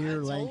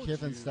near Lane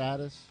Kiffin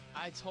status?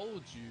 I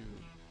told you,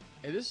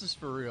 and this is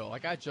for real.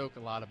 Like, I joke a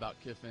lot about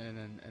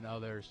Kiffin and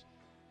others.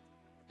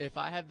 If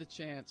I had the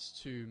chance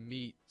to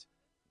meet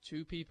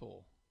 2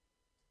 people,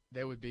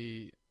 they would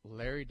be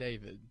Larry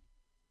David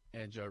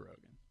and Joe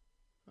Rogan.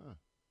 Huh.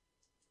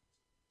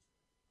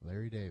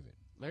 Larry David.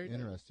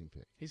 Interesting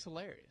pick. He's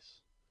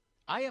hilarious.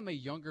 I am a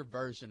younger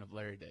version of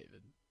Larry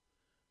David.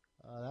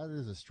 That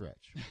is a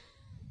stretch.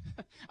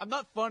 I'm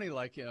not funny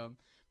like him,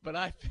 but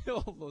I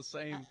feel the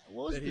same.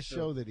 What was the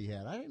show that he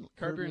had? I didn't.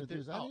 Curb Your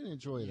Enthusiasm. I didn't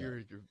enjoy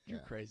that. You're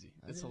crazy.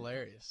 It's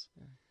hilarious.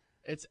 Yeah.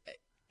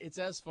 It's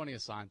as funny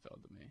as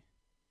Seinfeld to me,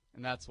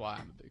 and that's why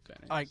I'm a big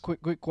fan. All right,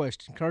 quick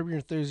question: Curb Your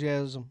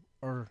Enthusiasm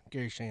or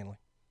Gary Shandling?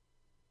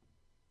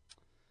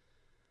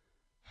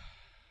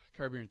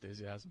 Curb Your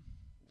Enthusiasm.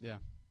 Yeah.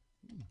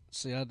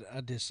 See, I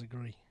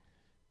disagree.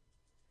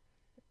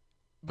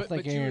 But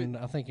I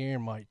think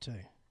Aaron might too.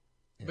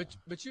 Yeah.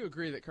 But you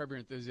agree that Curb Your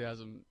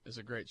Enthusiasm is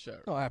a great show?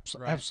 Oh, right?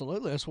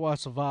 Absolutely. That's why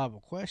it's a viable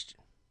question.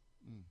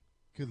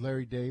 Could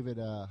Larry David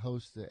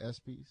host the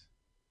ESPYs?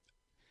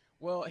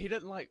 Well, he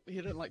didn't like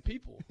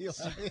people,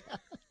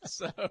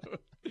 so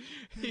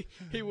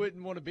he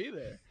wouldn't want to be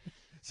there.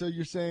 So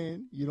you're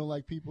saying you don't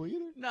like people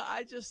either? No,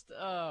 I just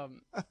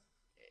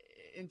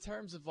in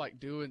terms of like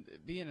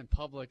being in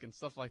public and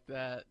stuff like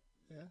that,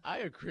 Yeah. I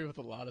agree with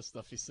a lot of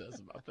stuff he says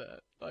about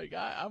that. Like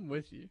I'm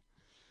with you.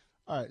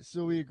 All right,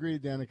 so we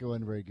agreed Danica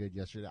wasn't very good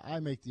yesterday. I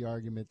make the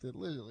argument that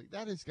literally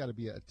that has got to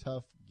be a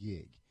tough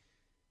gig.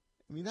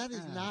 I mean, that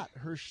is not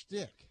her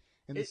shtick,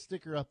 and the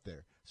sticker up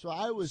there. So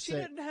I was she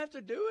saying didn't have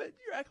to do it.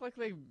 You act like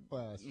they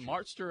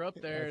marched her up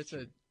there and That's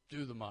said,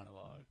 "Do the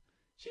monologue."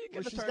 She didn't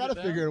well, get she's got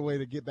to figure out a way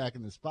to get back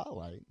in the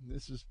spotlight.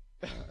 This is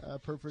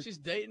perfect. She's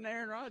dating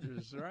Aaron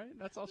Rodgers, right?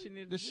 That's all she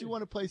needed. Does she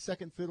want to play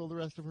second fiddle the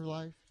rest of her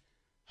life?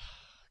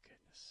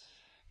 Goodness.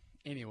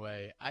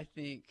 Anyway, I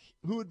think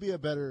Who would be a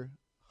better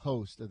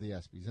host of the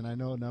ESPYs? And I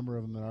know a number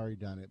of them have already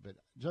done it, but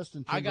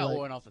Justin I Timberlake. got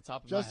one off the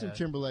top of Justin my head.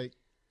 Timberlake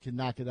can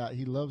knock it out.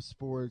 He loves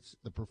sports.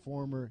 The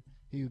performer,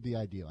 he would be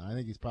ideal. And I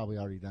think he's probably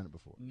already done it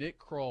before. Nick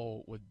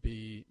Kroll would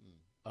be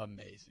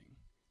amazing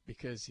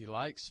because he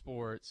likes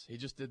sports. He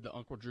just did the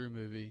Uncle Drew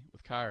movie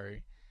with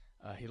Kyrie.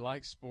 He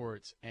likes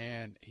sports,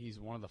 and he's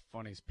one of the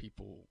funniest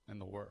people in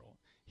the world.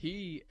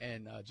 He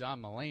and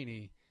John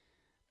Mulaney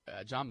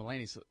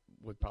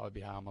would probably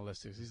be high on my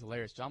list because he's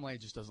hilarious. John Mulaney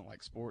just doesn't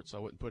like sports, so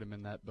I wouldn't put him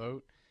in that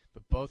boat.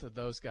 But both of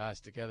those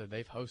guys together,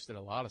 they've hosted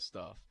a lot of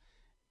stuff,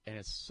 and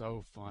it's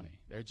so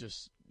funny. They're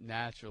just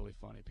naturally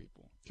funny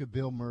people. Could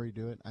Bill Murray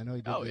do it? I know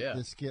he did yeah.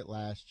 the skit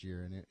last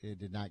year, and it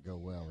did not go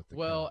well with the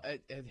Well, crowd.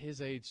 at his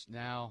age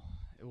now,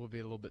 it will be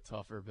a little bit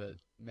tougher, but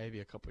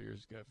maybe a couple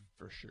years ago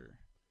for sure.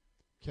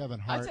 Kevin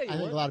Hart. tell you I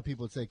think what. a lot of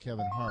people would say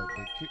Kevin Hart,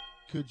 but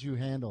could you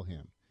handle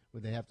him?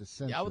 Would they have to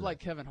censor? Yeah, I would it? like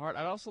Kevin Hart.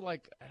 I'd also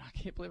like. I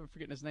can't believe I'm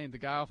forgetting his name. The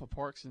guy off of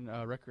Parks and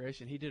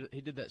Recreation. He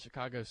did that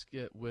Chicago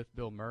skit with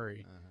Bill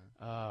Murray.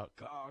 God,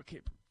 I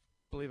can't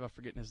believe I'm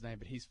forgetting his name,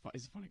 but he's a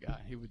funny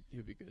guy. He would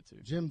be good too.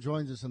 Jim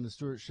joins us on the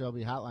Stuart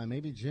Shelby Hotline.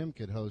 Maybe Jim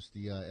could host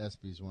the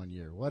ESPYs one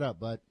year. What up,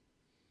 bud?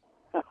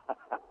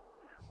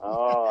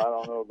 Oh, I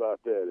don't know about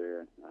that,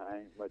 Aaron.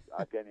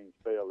 I can't even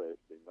spell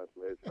ESPY, much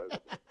less host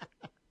it.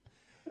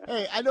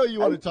 Hey, I know you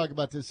want to talk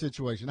about this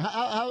situation.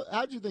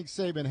 How'd you think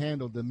Saban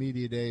handled the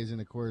media days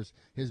and, of course,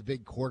 his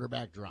big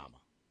quarterback drama?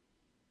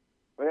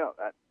 Well,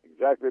 that's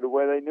exactly the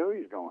way they knew he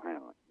was going to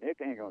handle it. Nick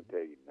ain't going to tell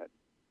you nothing.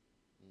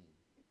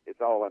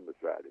 It's all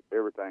undecided.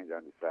 Everything's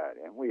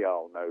undecided, and we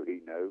all know he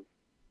knows.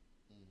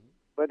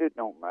 But it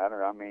don't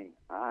matter. I mean,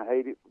 I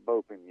hate it for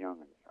both them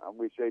youngins. I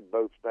wish they'd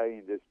both stay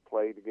and just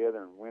play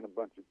together and win a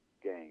bunch of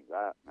games.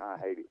 I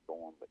hate it for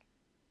them, but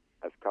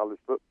that's college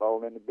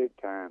football in the big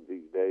time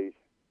these days.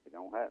 It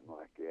don't happen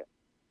like that.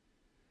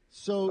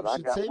 So But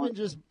should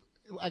Saban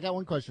I got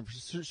one question.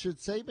 Should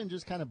Saban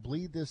just kind of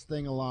bleed this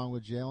thing along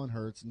with Jalen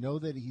Hurts, know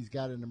that he's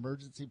got an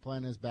emergency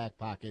plan in his back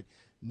pocket,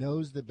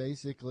 knows that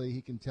basically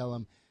he can tell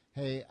him,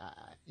 hey,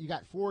 you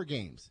got 4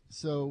 games,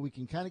 so we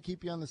can kind of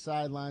keep you on the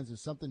sidelines. If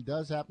something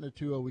does happen to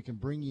Tua, we can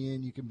bring you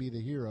in. You can be the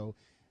hero.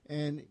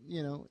 And,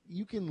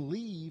 you can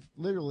leave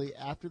literally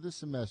after the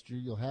semester.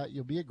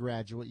 You'll be a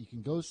graduate. You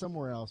can go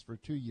somewhere else for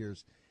 2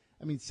 years.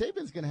 I mean,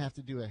 Saban's going to have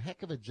to do a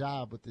heck of a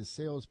job with this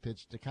sales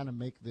pitch to kind of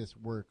make this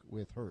work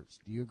with Hurts.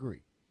 Do you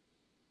agree?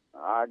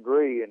 I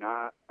agree, and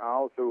I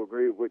also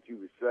agree with what you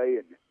were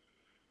saying.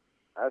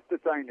 That's the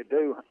thing to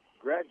do.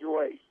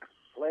 Graduate.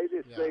 Play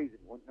this season.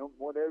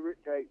 Whatever it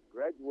takes.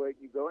 Graduate.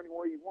 You go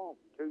anywhere you want.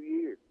 2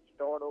 years.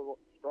 Start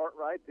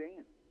right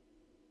then.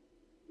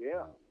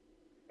 Yeah.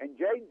 And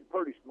Jaden's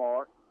pretty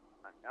smart.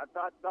 I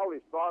thought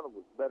his father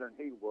was better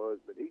than he was,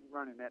 but he's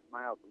running that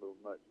mouth a little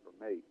much for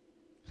me.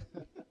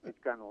 It's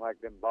kind of like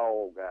them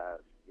ball guys,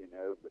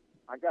 But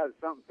I got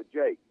something for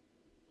Jake.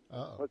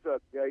 Uh-oh. What's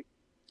up, Jake?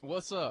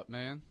 What's up,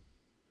 man?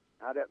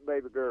 How that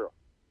baby girl?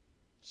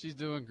 She's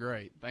doing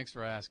great. Thanks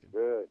for asking.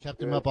 Good.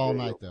 Kept him up all Good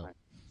night, deal, though.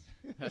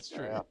 man. That's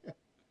true. Yeah.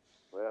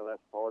 Well,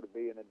 that's part of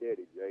being a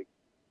daddy, Jake.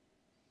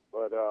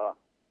 But,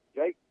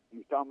 Jake, you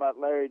was talking about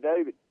Larry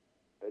David.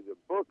 There's a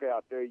book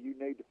out there you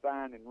need to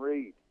find and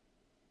read.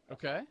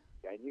 Okay.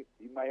 And you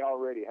may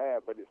already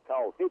have, but it's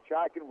called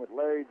Hitchhiking with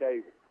Larry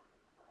David.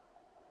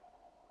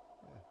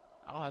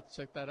 I'll have to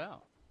check that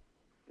out.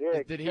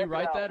 Yeah, Did he check it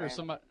write out, that or man.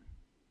 somebody?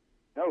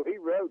 No, he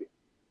wrote it.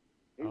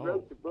 He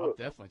wrote the I'll book.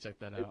 definitely check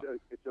that out.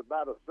 It's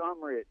about a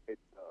summer at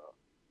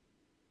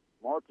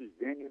Martha's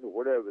Vineyard or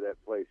whatever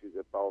that place is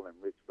that all them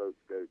rich folks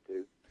go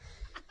to.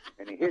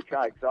 And he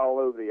hitchhikes all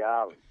over the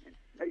island and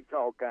meets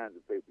all kinds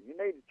of people. You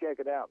need to check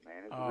it out,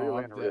 man. It's a real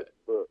interesting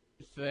book.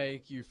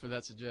 Thank you for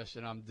that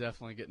suggestion. I'm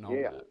definitely getting on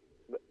Yeah.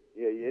 that.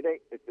 Yeah, it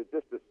ain't. It's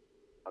just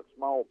a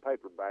small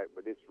paperback,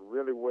 but it's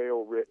really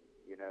well written.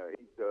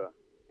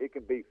 He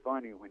can be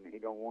funny when he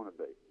don't want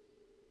to be.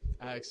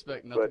 I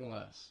expect nothing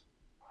less.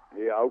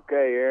 Yeah,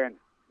 okay, Aaron.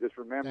 Just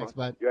remember, Thanks,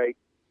 bud. Jake.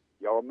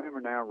 Y'all remember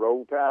now.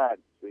 Roll Tide.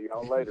 See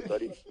y'all later,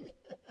 buddy.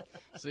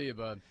 See you,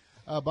 bud.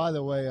 By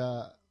the way,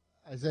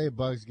 Isaiah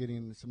Bugg's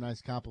getting some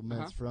nice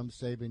compliments from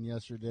Saban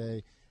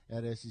yesterday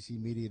at SEC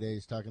Media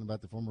Days, talking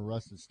about the former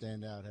Ruston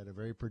standout. Had a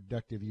very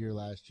productive year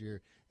last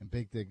year, and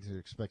big things are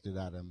expected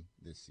out of him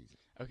this season.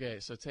 Okay,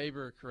 so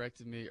Tabor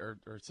corrected me or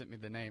sent me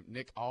the name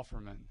Nick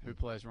Offerman, who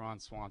plays Ron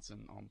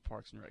Swanson on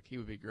Parks and Rec. He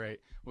would be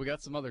great. We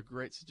got some other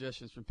great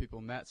suggestions from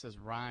people. Matt says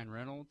Ryan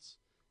Reynolds.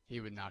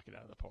 He would knock it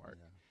out of the park.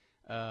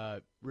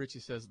 Richie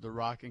says The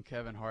Rock and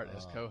Kevin Hart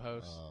as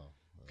co-hosts. Oh.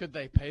 Could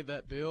they pay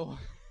that bill?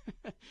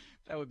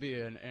 That would be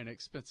an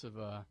expensive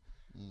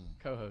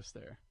co-host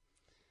there.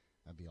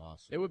 That'd be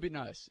awesome. It would be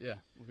nice. Yeah,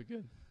 it would be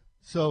good.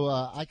 So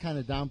I kind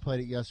of downplayed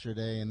it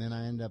yesterday, and then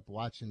I ended up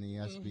watching the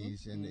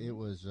ESPYs, and it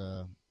was,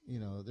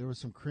 there was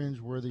some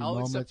cringe-worthy I'll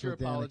moments accept your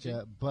with apology.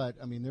 Danica, but,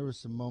 I mean, there were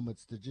some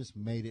moments that just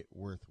made it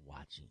worth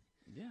watching.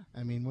 Yeah.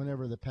 I mean,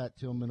 whenever the Pat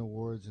Tillman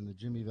Awards and the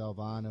Jimmy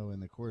Valvano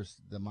and, of course,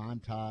 the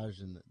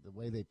montage and the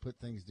way they put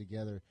things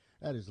together,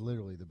 that is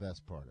literally the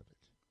best part of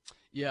it.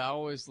 Yeah, I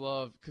always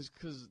love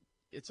because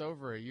it's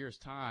over a year's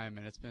time,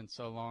 and it's been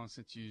so long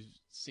since you've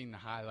seen the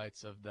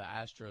highlights of the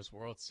Astros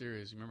World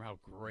Series. Remember how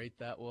great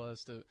that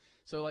was?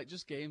 So, like,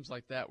 just games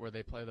like that where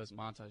they play those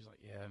montages, like,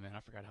 yeah, man,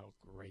 I forgot how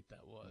great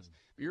that was.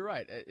 But you're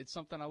right. It's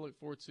something I look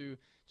forward to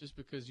just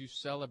because you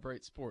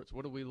celebrate sports.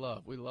 What do we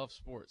love? We love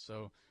sports.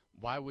 So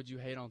why would you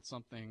hate on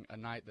something, a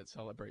night that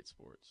celebrates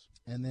sports?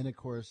 And then, of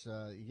course,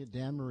 you get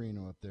Dan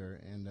Marino up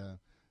there and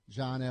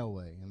John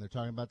Elway, and they're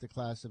talking about the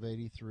class of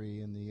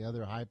 '83 and the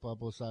other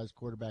high-publicized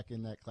quarterback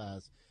in that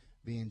class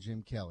being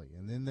Jim Kelly.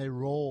 And then they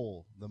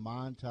roll the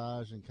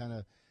montage and kind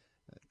of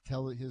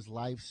tell his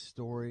life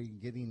story,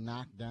 getting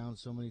knocked down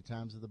so many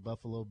times at the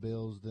Buffalo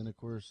Bills. Then, of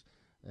course,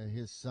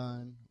 his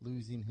son,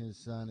 losing his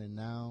son, and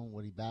now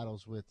what he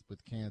battles with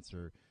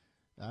cancer.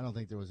 I don't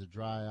think there was a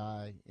dry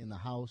eye in the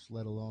house,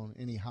 let alone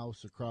any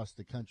house across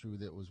the country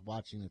that was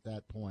watching at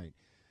that point.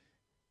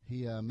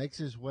 He makes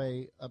his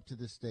way up to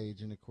the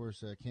stage, and, of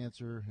course,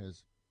 cancer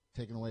has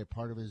taken away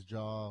part of his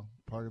jaw,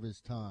 part of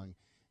his tongue,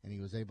 and he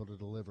was able to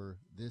deliver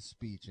this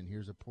speech, and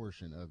here's a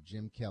portion of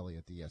Jim Kelly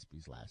at the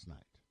ESPYs last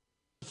night.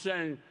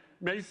 Saying,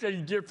 make a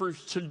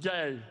difference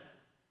today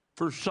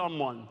for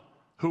someone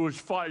who is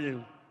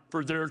fighting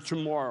for their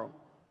tomorrow.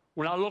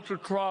 When I look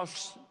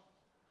across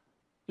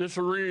this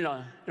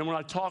arena, and when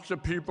I talk to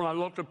people, and I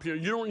look at people,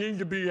 you don't need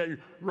to be a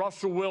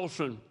Russell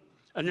Wilson,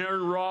 an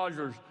Aaron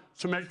Rodgers,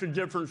 to make a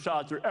difference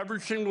out there.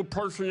 Every single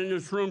person in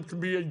this room can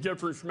be a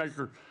difference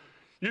maker.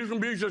 You can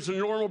be just a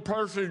normal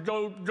person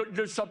who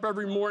gets up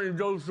every morning and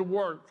goes to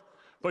work,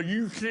 but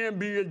you can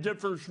be a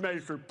difference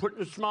maker,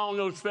 putting a smile on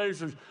those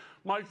faces.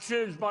 My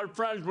kids, my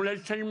friends, when they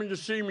came in to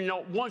see me,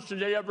 not once did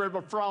they ever have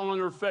a frown on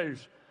their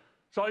face.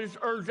 So I just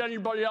urge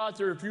anybody out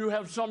there, if you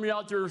have somebody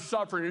out there who's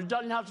suffering, it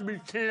doesn't have to be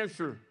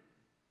cancer.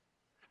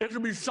 It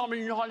could be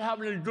somebody not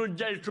having a good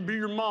day. It could be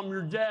your mom,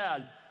 your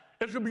dad.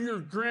 It could be your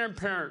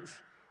grandparents.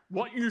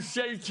 What you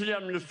say to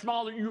them and the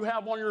smile that you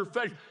have on your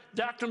face,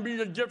 that can be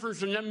the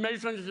difference in them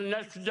making it the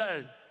next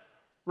day.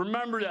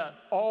 Remember that.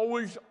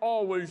 Always,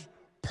 always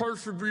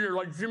persevere.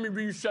 Like Jimmy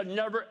B said,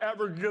 never,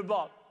 ever give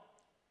up.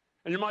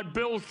 And to my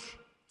Bills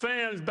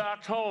fans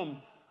back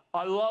home,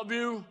 I love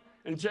you.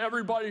 And to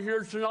everybody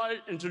here tonight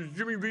and to the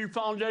Jimmy B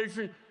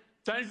Foundation,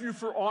 thank you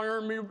for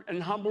honoring me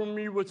and humbling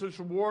me with this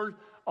award.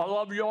 I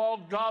love you all.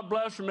 God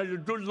bless, and may the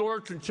good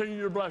Lord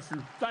continue to bless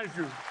you. Thank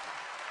you.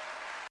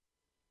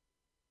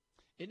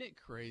 Isn't it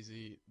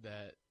crazy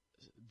that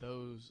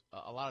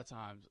a lot of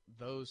times,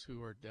 those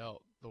who are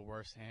dealt the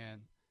worst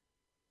hand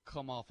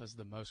come off as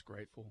the most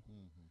grateful?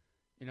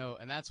 Mm-hmm.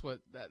 And that's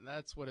what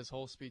his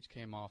whole speech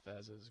came off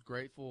as, is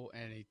grateful,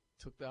 and he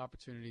took the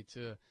opportunity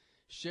to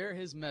share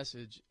his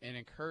message and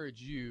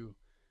encourage you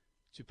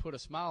to put a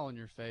smile on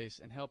your face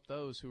and help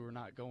those who are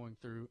not going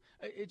through.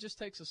 It just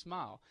takes a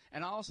smile.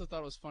 And I also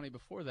thought it was funny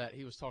before that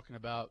he was talking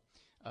about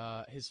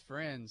his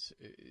friends,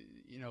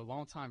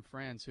 longtime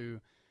friends who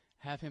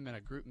have him in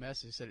a group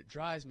message. He said, it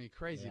drives me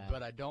crazy,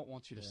 but I don't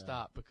want you to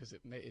stop because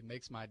it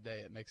makes my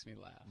day. It makes me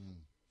laugh. And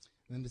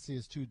then to see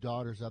his two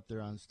daughters up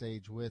there on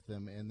stage with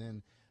him, and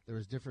then there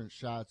was different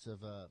shots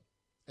of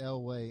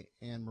Elway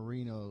and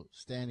Marino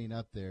standing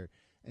up there,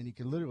 and you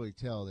can literally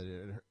tell that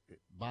it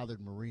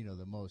bothered Marino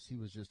the most. He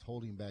was just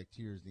holding back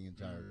tears the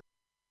entire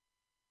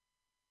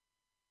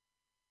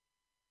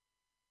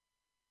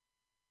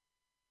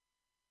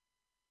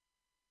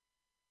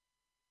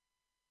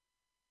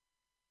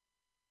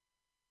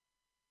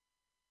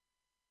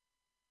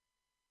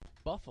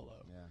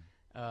Buffalo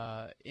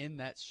in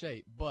that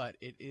shape, but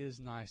it is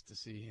nice to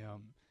see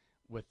him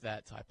with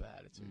that type of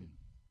attitude.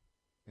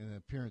 And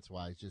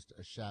appearance-wise, just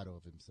a shadow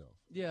of himself.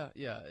 Yeah,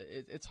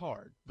 it's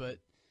hard, but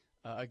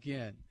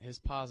again, his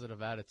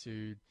positive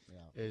attitude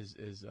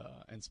is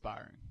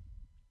inspiring.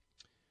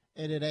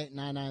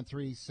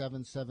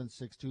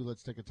 888-993-7762.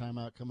 Let's take a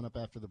timeout. Coming up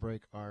after the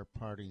break, our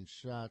parting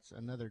shots.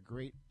 Another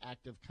great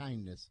act of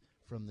kindness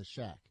from the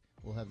Shack.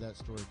 We'll have that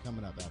story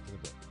coming up after the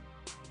break.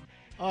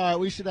 All right,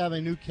 we should have a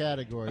new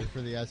category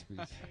for the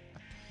ESPYs.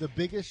 The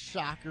biggest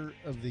shocker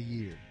of the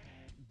year.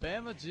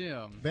 Bama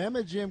Jim.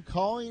 Bama Jim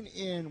calling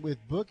in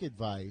with book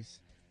advice,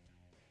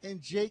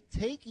 and Jake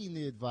taking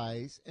the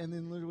advice, and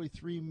then literally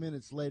 3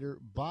 minutes later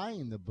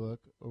buying the book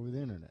over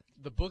the internet.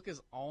 The book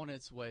is on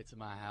its way to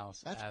my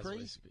house as crazy.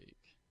 we speak.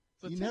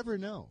 You never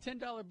know.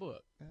 $10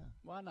 book. Yeah.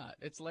 Why not?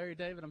 It's Larry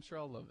David. I'm sure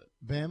I'll love it.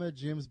 Bama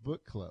Jim's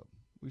Book Club.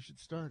 We should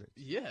start it.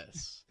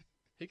 Yes.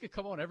 He could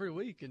come on every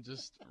week and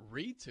just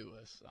read to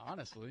us,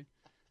 honestly.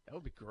 That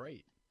would be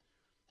great.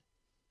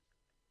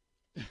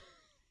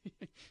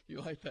 You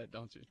like that,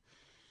 don't you?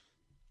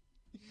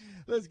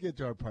 Let's get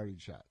to our parting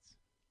shots.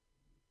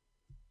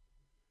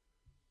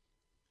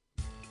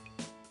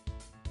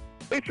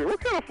 Dietrich,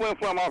 what kind of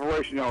flim-flam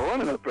operation y'all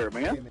running up there,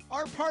 man?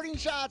 Our parting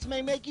shots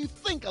may make you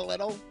think a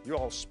little. You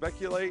all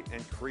speculate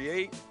and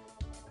create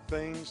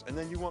things, and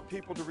then you want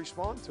people to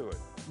respond to it.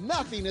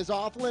 Nothing is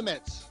off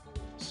limits.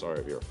 Sorry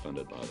if you're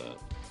offended by that.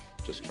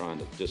 Just trying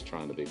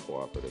to be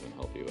cooperative and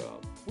help you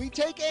out. We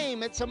take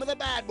aim at some of the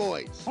bad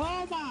boys.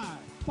 Oh my!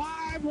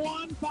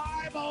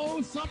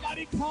 5150,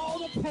 somebody call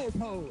the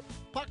po-po.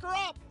 Pucker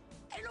up.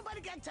 Ain't nobody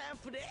got time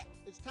for that.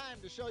 It's time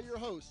to show your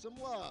host some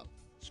love.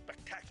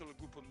 Spectacular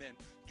group of men.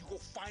 You go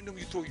find them,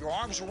 you throw your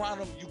arms around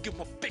them, you give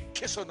them a big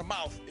kiss on the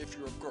mouth if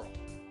you're a girl.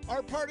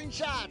 Our parting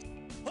shot.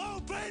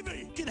 Oh,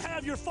 baby! You can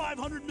have your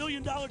 $500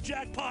 million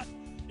jackpot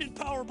in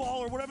Powerball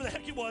or whatever the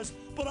heck it was,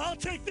 but I'll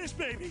take this,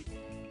 baby.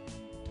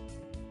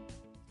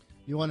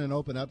 You want an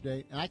open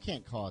update? And I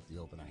can't call it the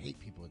Open. I hate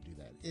people that do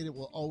that. It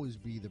will always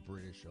be the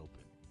British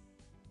Open.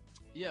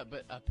 Yeah,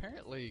 but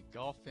apparently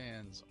golf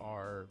fans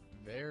are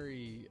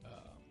very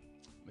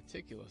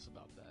meticulous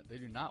about that. They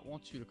do not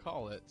want you to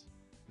call it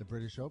the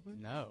British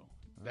Open. No,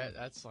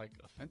 that's like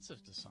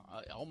offensive to some,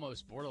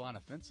 almost borderline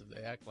offensive.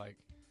 They act like,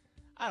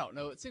 I don't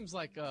know. It seems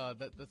like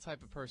the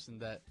type of person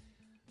that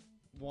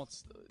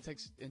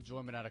takes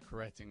enjoyment out of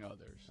correcting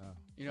others.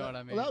 You know what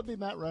I mean? Well, that would be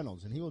Matt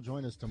Reynolds, and he will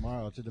join us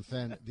tomorrow to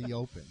defend the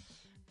Open.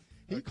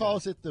 He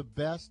calls it the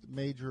best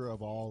major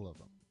of all of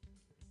them.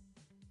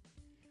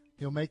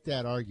 He'll make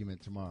that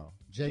argument tomorrow.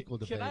 Jake will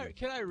debate it.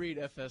 Can I read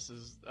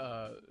FS's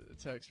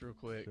text real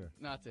quick? Sure.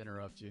 Not to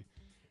interrupt you.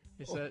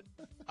 He said,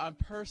 I'm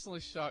personally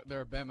shocked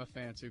there are Bama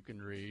fans who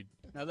can read.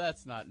 Now,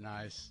 that's not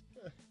nice.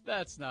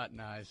 That's not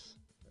nice.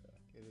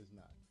 It is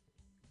not.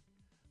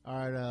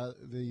 All right,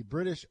 the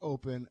British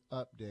Open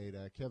update.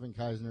 Kevin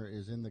Kisner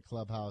is in the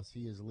clubhouse.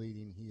 He is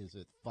leading. He is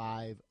at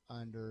 5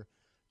 under.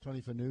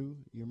 Tony Fanu,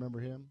 you remember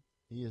him?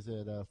 He is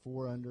at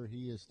 4 under.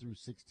 He is through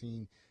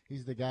 16.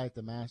 He's the guy at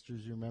the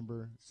Masters, you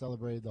remember,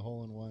 celebrated the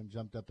hole-in-one,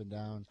 jumped up and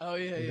down. Oh,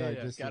 yeah.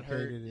 Got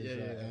hurt.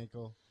 His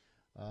ankle.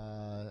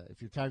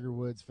 If you're a Tiger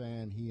Woods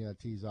fan, he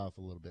tees off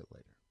a little bit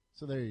later.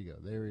 So there you go.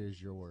 There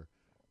is your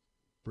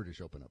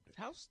British Open update.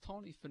 How's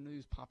Tony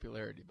Fanu's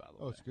popularity, by the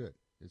way? Oh, it's good.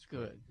 It's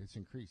good. It's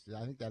increased.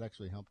 I think that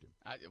actually helped him.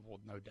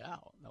 Well, no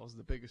doubt. That was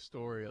the biggest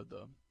story of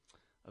the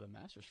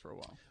Masters for a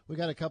while. We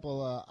got a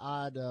couple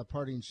odd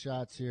parting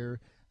shots here.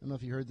 I don't know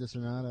if you heard this or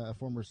not. A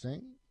former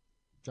Saint,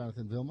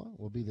 Jonathan Vilma,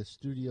 will be the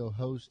studio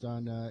host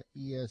on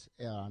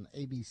on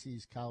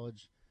ABC's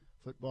college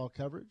football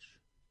coverage.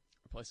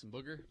 Replacing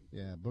Booger?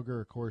 Yeah,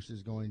 Booger, of course,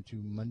 is going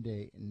to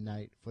Monday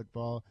Night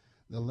Football.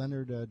 The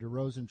Leonard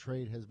DeRozan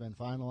trade has been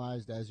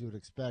finalized, as you would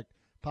expect.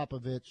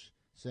 Popovich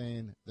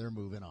saying they're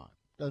moving on.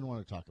 Doesn't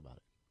want to talk about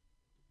it.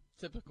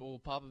 Typical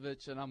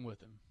Popovich, and I'm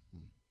with him.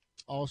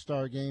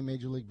 All-Star Game,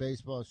 Major League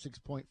Baseball,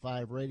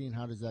 6.5 rating.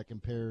 How does that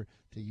compare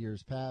to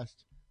years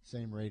past?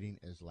 Same rating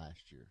as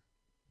last year.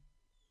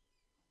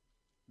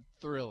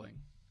 Thrilling.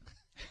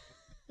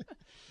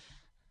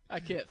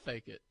 I can't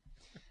fake it.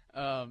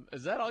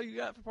 Is that all you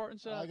got for parting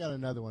shots? I got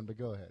another one, but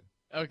go ahead.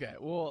 Okay.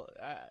 Well,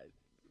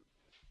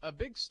 a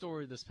big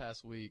story this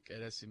past week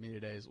at SC Media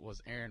Days was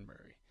Aaron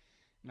Murray.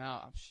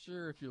 Now, I'm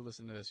sure if you're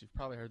listening to this, you've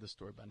probably heard this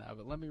story by now,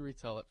 but let me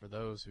retell it for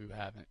those who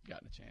haven't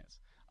gotten a chance.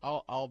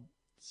 I'll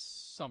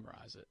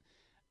summarize it.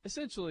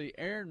 Essentially,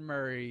 Aaron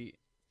Murray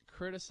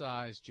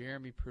criticized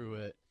Jeremy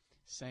Pruitt,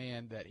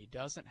 saying that he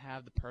doesn't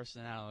have the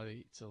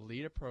personality to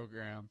lead a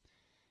program,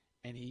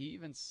 and he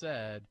even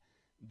said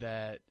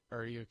that,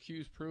 or he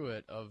accused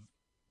Pruitt of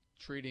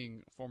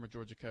treating former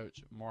Georgia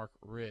coach Mark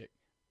Richt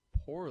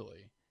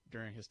poorly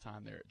during his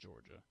time there at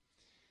Georgia.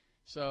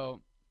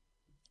 So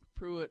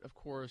Pruitt, of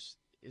course,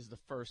 is the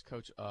first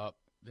coach up,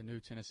 the new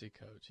Tennessee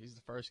coach. He's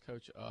the first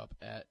coach up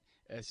at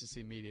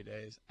SEC Media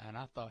Days, and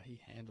I thought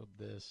he handled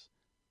this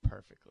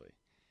perfectly.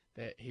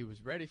 That he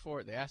was ready for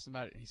it. They asked him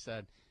about it, and he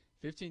said,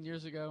 15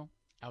 years ago,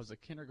 I was a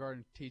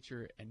kindergarten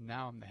teacher, and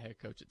now I'm the head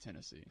coach at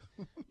Tennessee.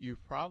 You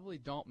probably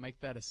don't make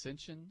that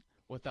ascension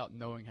without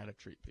knowing how to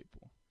treat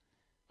people.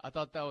 I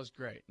thought that was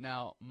great.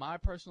 Now, my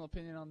personal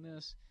opinion on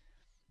this,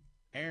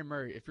 Aaron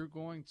Murray, if you're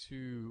going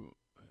to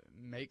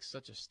make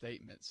such a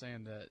statement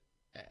saying that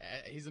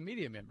he's a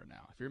media member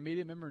now. If you're a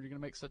media member and you're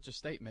going to make such a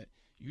statement,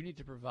 you need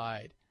to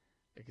provide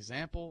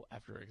example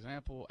after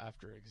example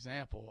after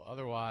example.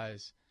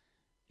 Otherwise,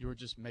 you're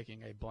just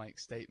making a blank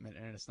statement,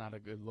 and it's not a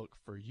good look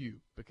for you,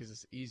 because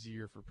it's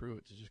easier for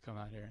Pruitt to just come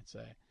out here and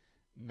say,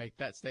 make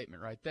that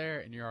statement right there,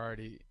 and you're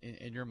already,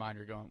 in your mind,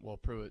 you're going, well,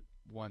 Pruitt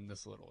won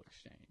this little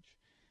exchange,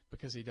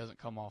 because he doesn't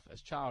come off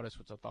as childish,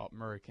 which I thought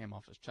Murray came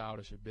off as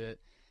childish a bit,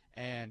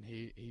 and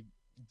he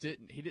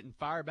didn't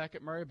fire back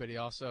at Murray, but he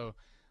also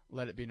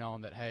let it be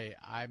known that, hey,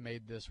 I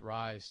made this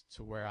rise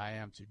to where I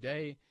am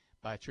today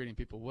by treating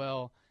people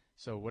well,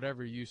 so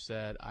whatever you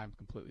said, I'm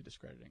completely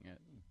discrediting it.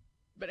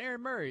 But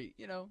Aaron Murray,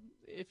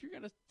 if you're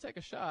going to take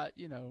a shot,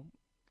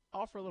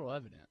 offer a little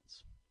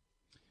evidence.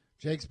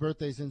 Jake's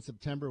birthday's in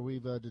September.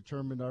 We've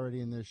determined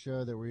already in this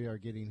show that we are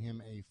getting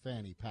him a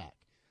fanny pack.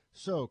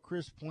 So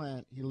Chris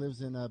Plant, he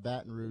lives in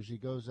Baton Rouge. He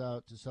goes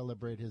out to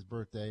celebrate his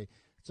birthday.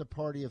 It's a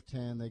party of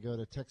 10. They go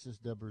to Texas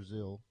de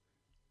Brazil.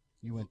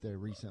 You went there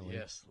recently.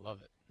 Yes,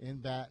 love it. In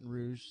Baton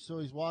Rouge. So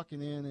he's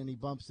walking in, and he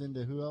bumps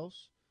into who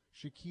else?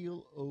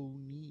 Shaquille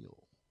O'Neal.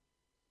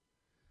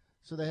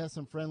 So they have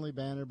some friendly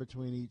banter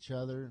between each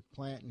other.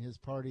 Plant and his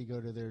party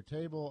go to their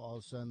table. All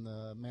of a sudden,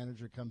 the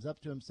manager comes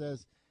up to him and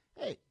says,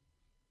 "Hey,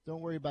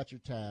 don't worry about your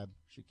tab.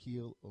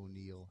 Shaquille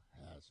O'Neal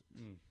has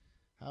it."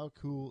 How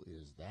cool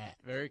is that?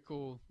 Very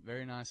cool.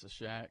 Very nice of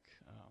Shaq.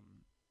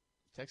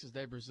 Texas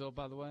de Brazil,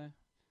 by the way.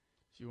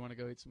 If you want to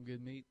go eat some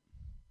good meat,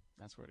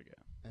 that's where to go.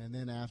 And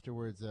then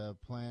afterwards,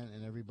 Plant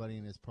and everybody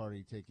in his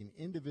party taking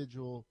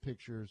individual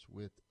pictures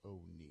with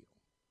O'Neal.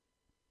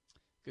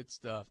 Good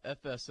stuff.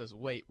 FS says,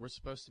 wait, we're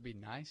supposed to be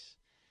nice?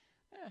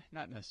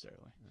 Not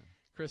necessarily. Yeah.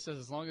 Chris says,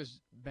 as long as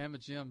Bama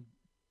Jim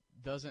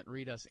doesn't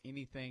read us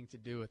anything to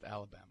do with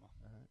Alabama,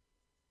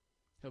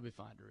 he'll be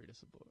fine to read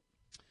us a book.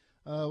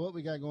 What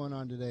we got going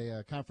on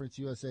today, Conference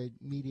USA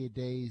Media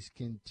Days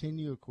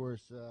continue. Of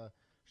course,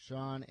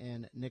 Sean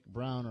and Nick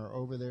Brown are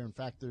over there. In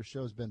fact, their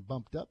show's been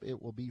bumped up. It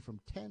will be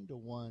from 10 to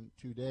 1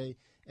 today.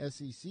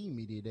 SEC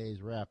Media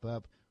Days wrap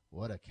up.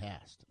 What a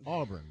cast.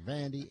 Auburn,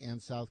 Vandy,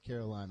 and South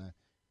Carolina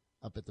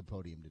up at the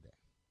podium today.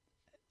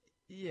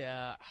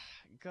 Yeah,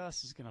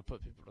 Gus is going to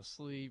put people to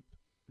sleep.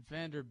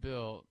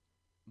 Vanderbilt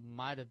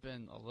might have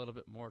been a little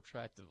bit more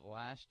attractive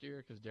last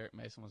year because Derek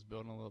Mason was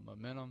building a little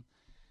momentum.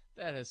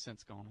 That has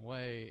since gone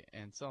away.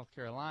 And South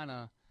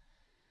Carolina,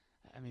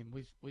 I mean,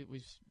 we've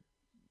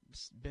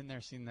been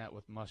there, seen that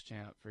with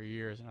Muschamp for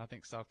years, and I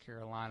think South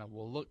Carolina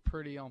will look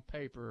pretty on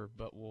paper,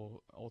 but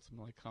will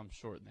ultimately come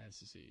short in the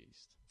SEC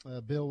East.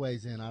 Bill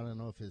weighs in. I don't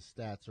know if his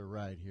stats are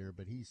right here,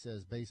 but he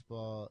says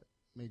baseball,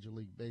 Major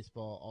League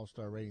Baseball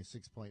All-Star rating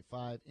 6.5,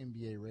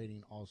 NBA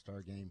rating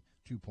All-Star game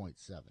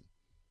 2.7.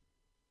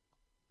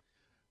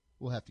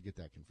 We'll have to get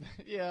that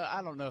confirmed. Yeah,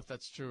 I don't know if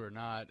that's true or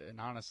not, and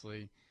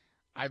honestly,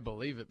 I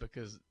believe it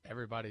because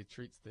everybody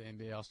treats the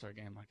NBA All-Star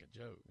game like a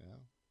joke. Yeah.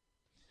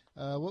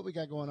 What we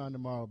got going on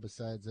tomorrow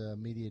besides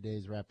Media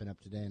Days wrapping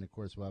up today, and, of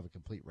course, we'll have a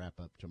complete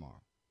wrap-up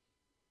tomorrow.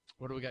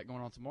 What do we got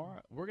going on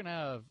tomorrow? We're going to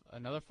have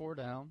another 4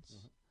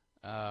 downs.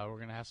 We're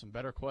going to have some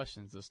better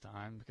questions this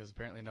time because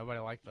apparently nobody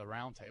liked the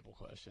round table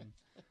question.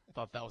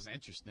 Thought that was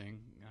interesting.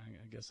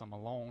 I guess I'm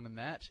alone in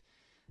that.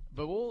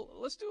 But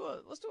let's do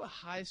a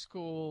high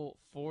school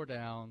 4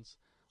 downs.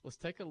 Let's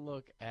take a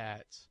look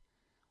at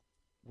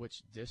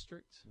which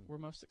district we're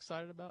most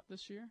excited about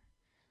this year.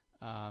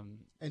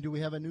 And do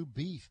we have a new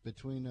beef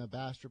between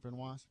Bastrop and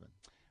Wasserman?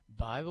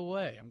 By the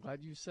way, I'm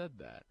glad you said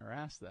that or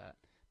asked that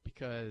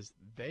because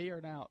they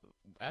are now,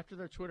 after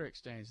their Twitter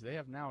exchange, they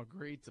have now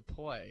agreed to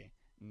play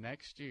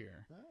next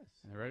year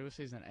in the regular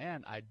season.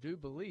 And I do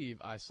believe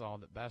I saw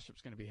that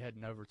Bastrop's going to be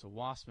heading over to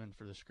Wasserman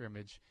for the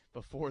scrimmage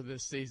before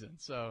this season.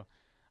 So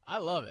I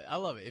love it. I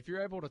love it. If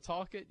you're able to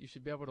talk it, you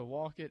should be able to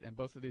walk it, and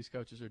both of these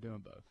coaches are doing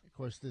both. Of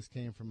course, this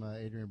came from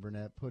Adrian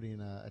Burnett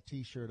putting a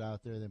T-shirt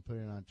out there, then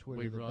putting it on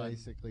Twitter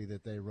basically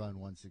that they run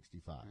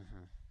 165.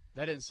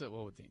 That didn't sit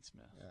well with Dean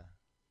Smith. Yeah.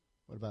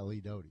 What about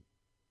Lee Doty?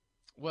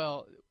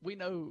 Well, we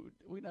know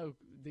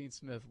Dean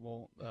Smith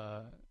won't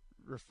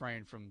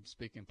refrain from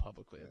speaking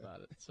publicly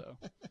about it, so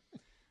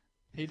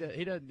he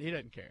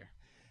doesn't care.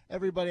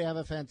 Everybody have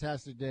a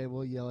fantastic day.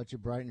 We'll yell at you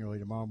bright and early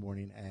tomorrow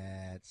morning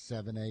at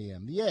 7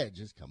 a.m. The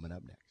Edge is coming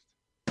up next.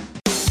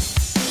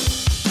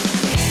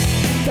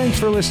 Thanks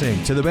for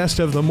listening to the Best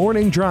of the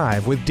Morning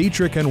Drive with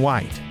Dietrich and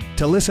White.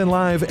 To listen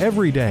live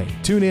every day,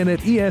 tune in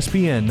at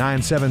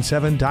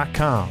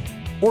ESPN977.com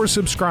or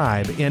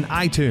subscribe in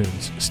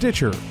iTunes,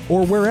 Stitcher,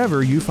 or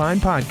wherever you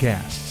find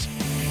podcasts.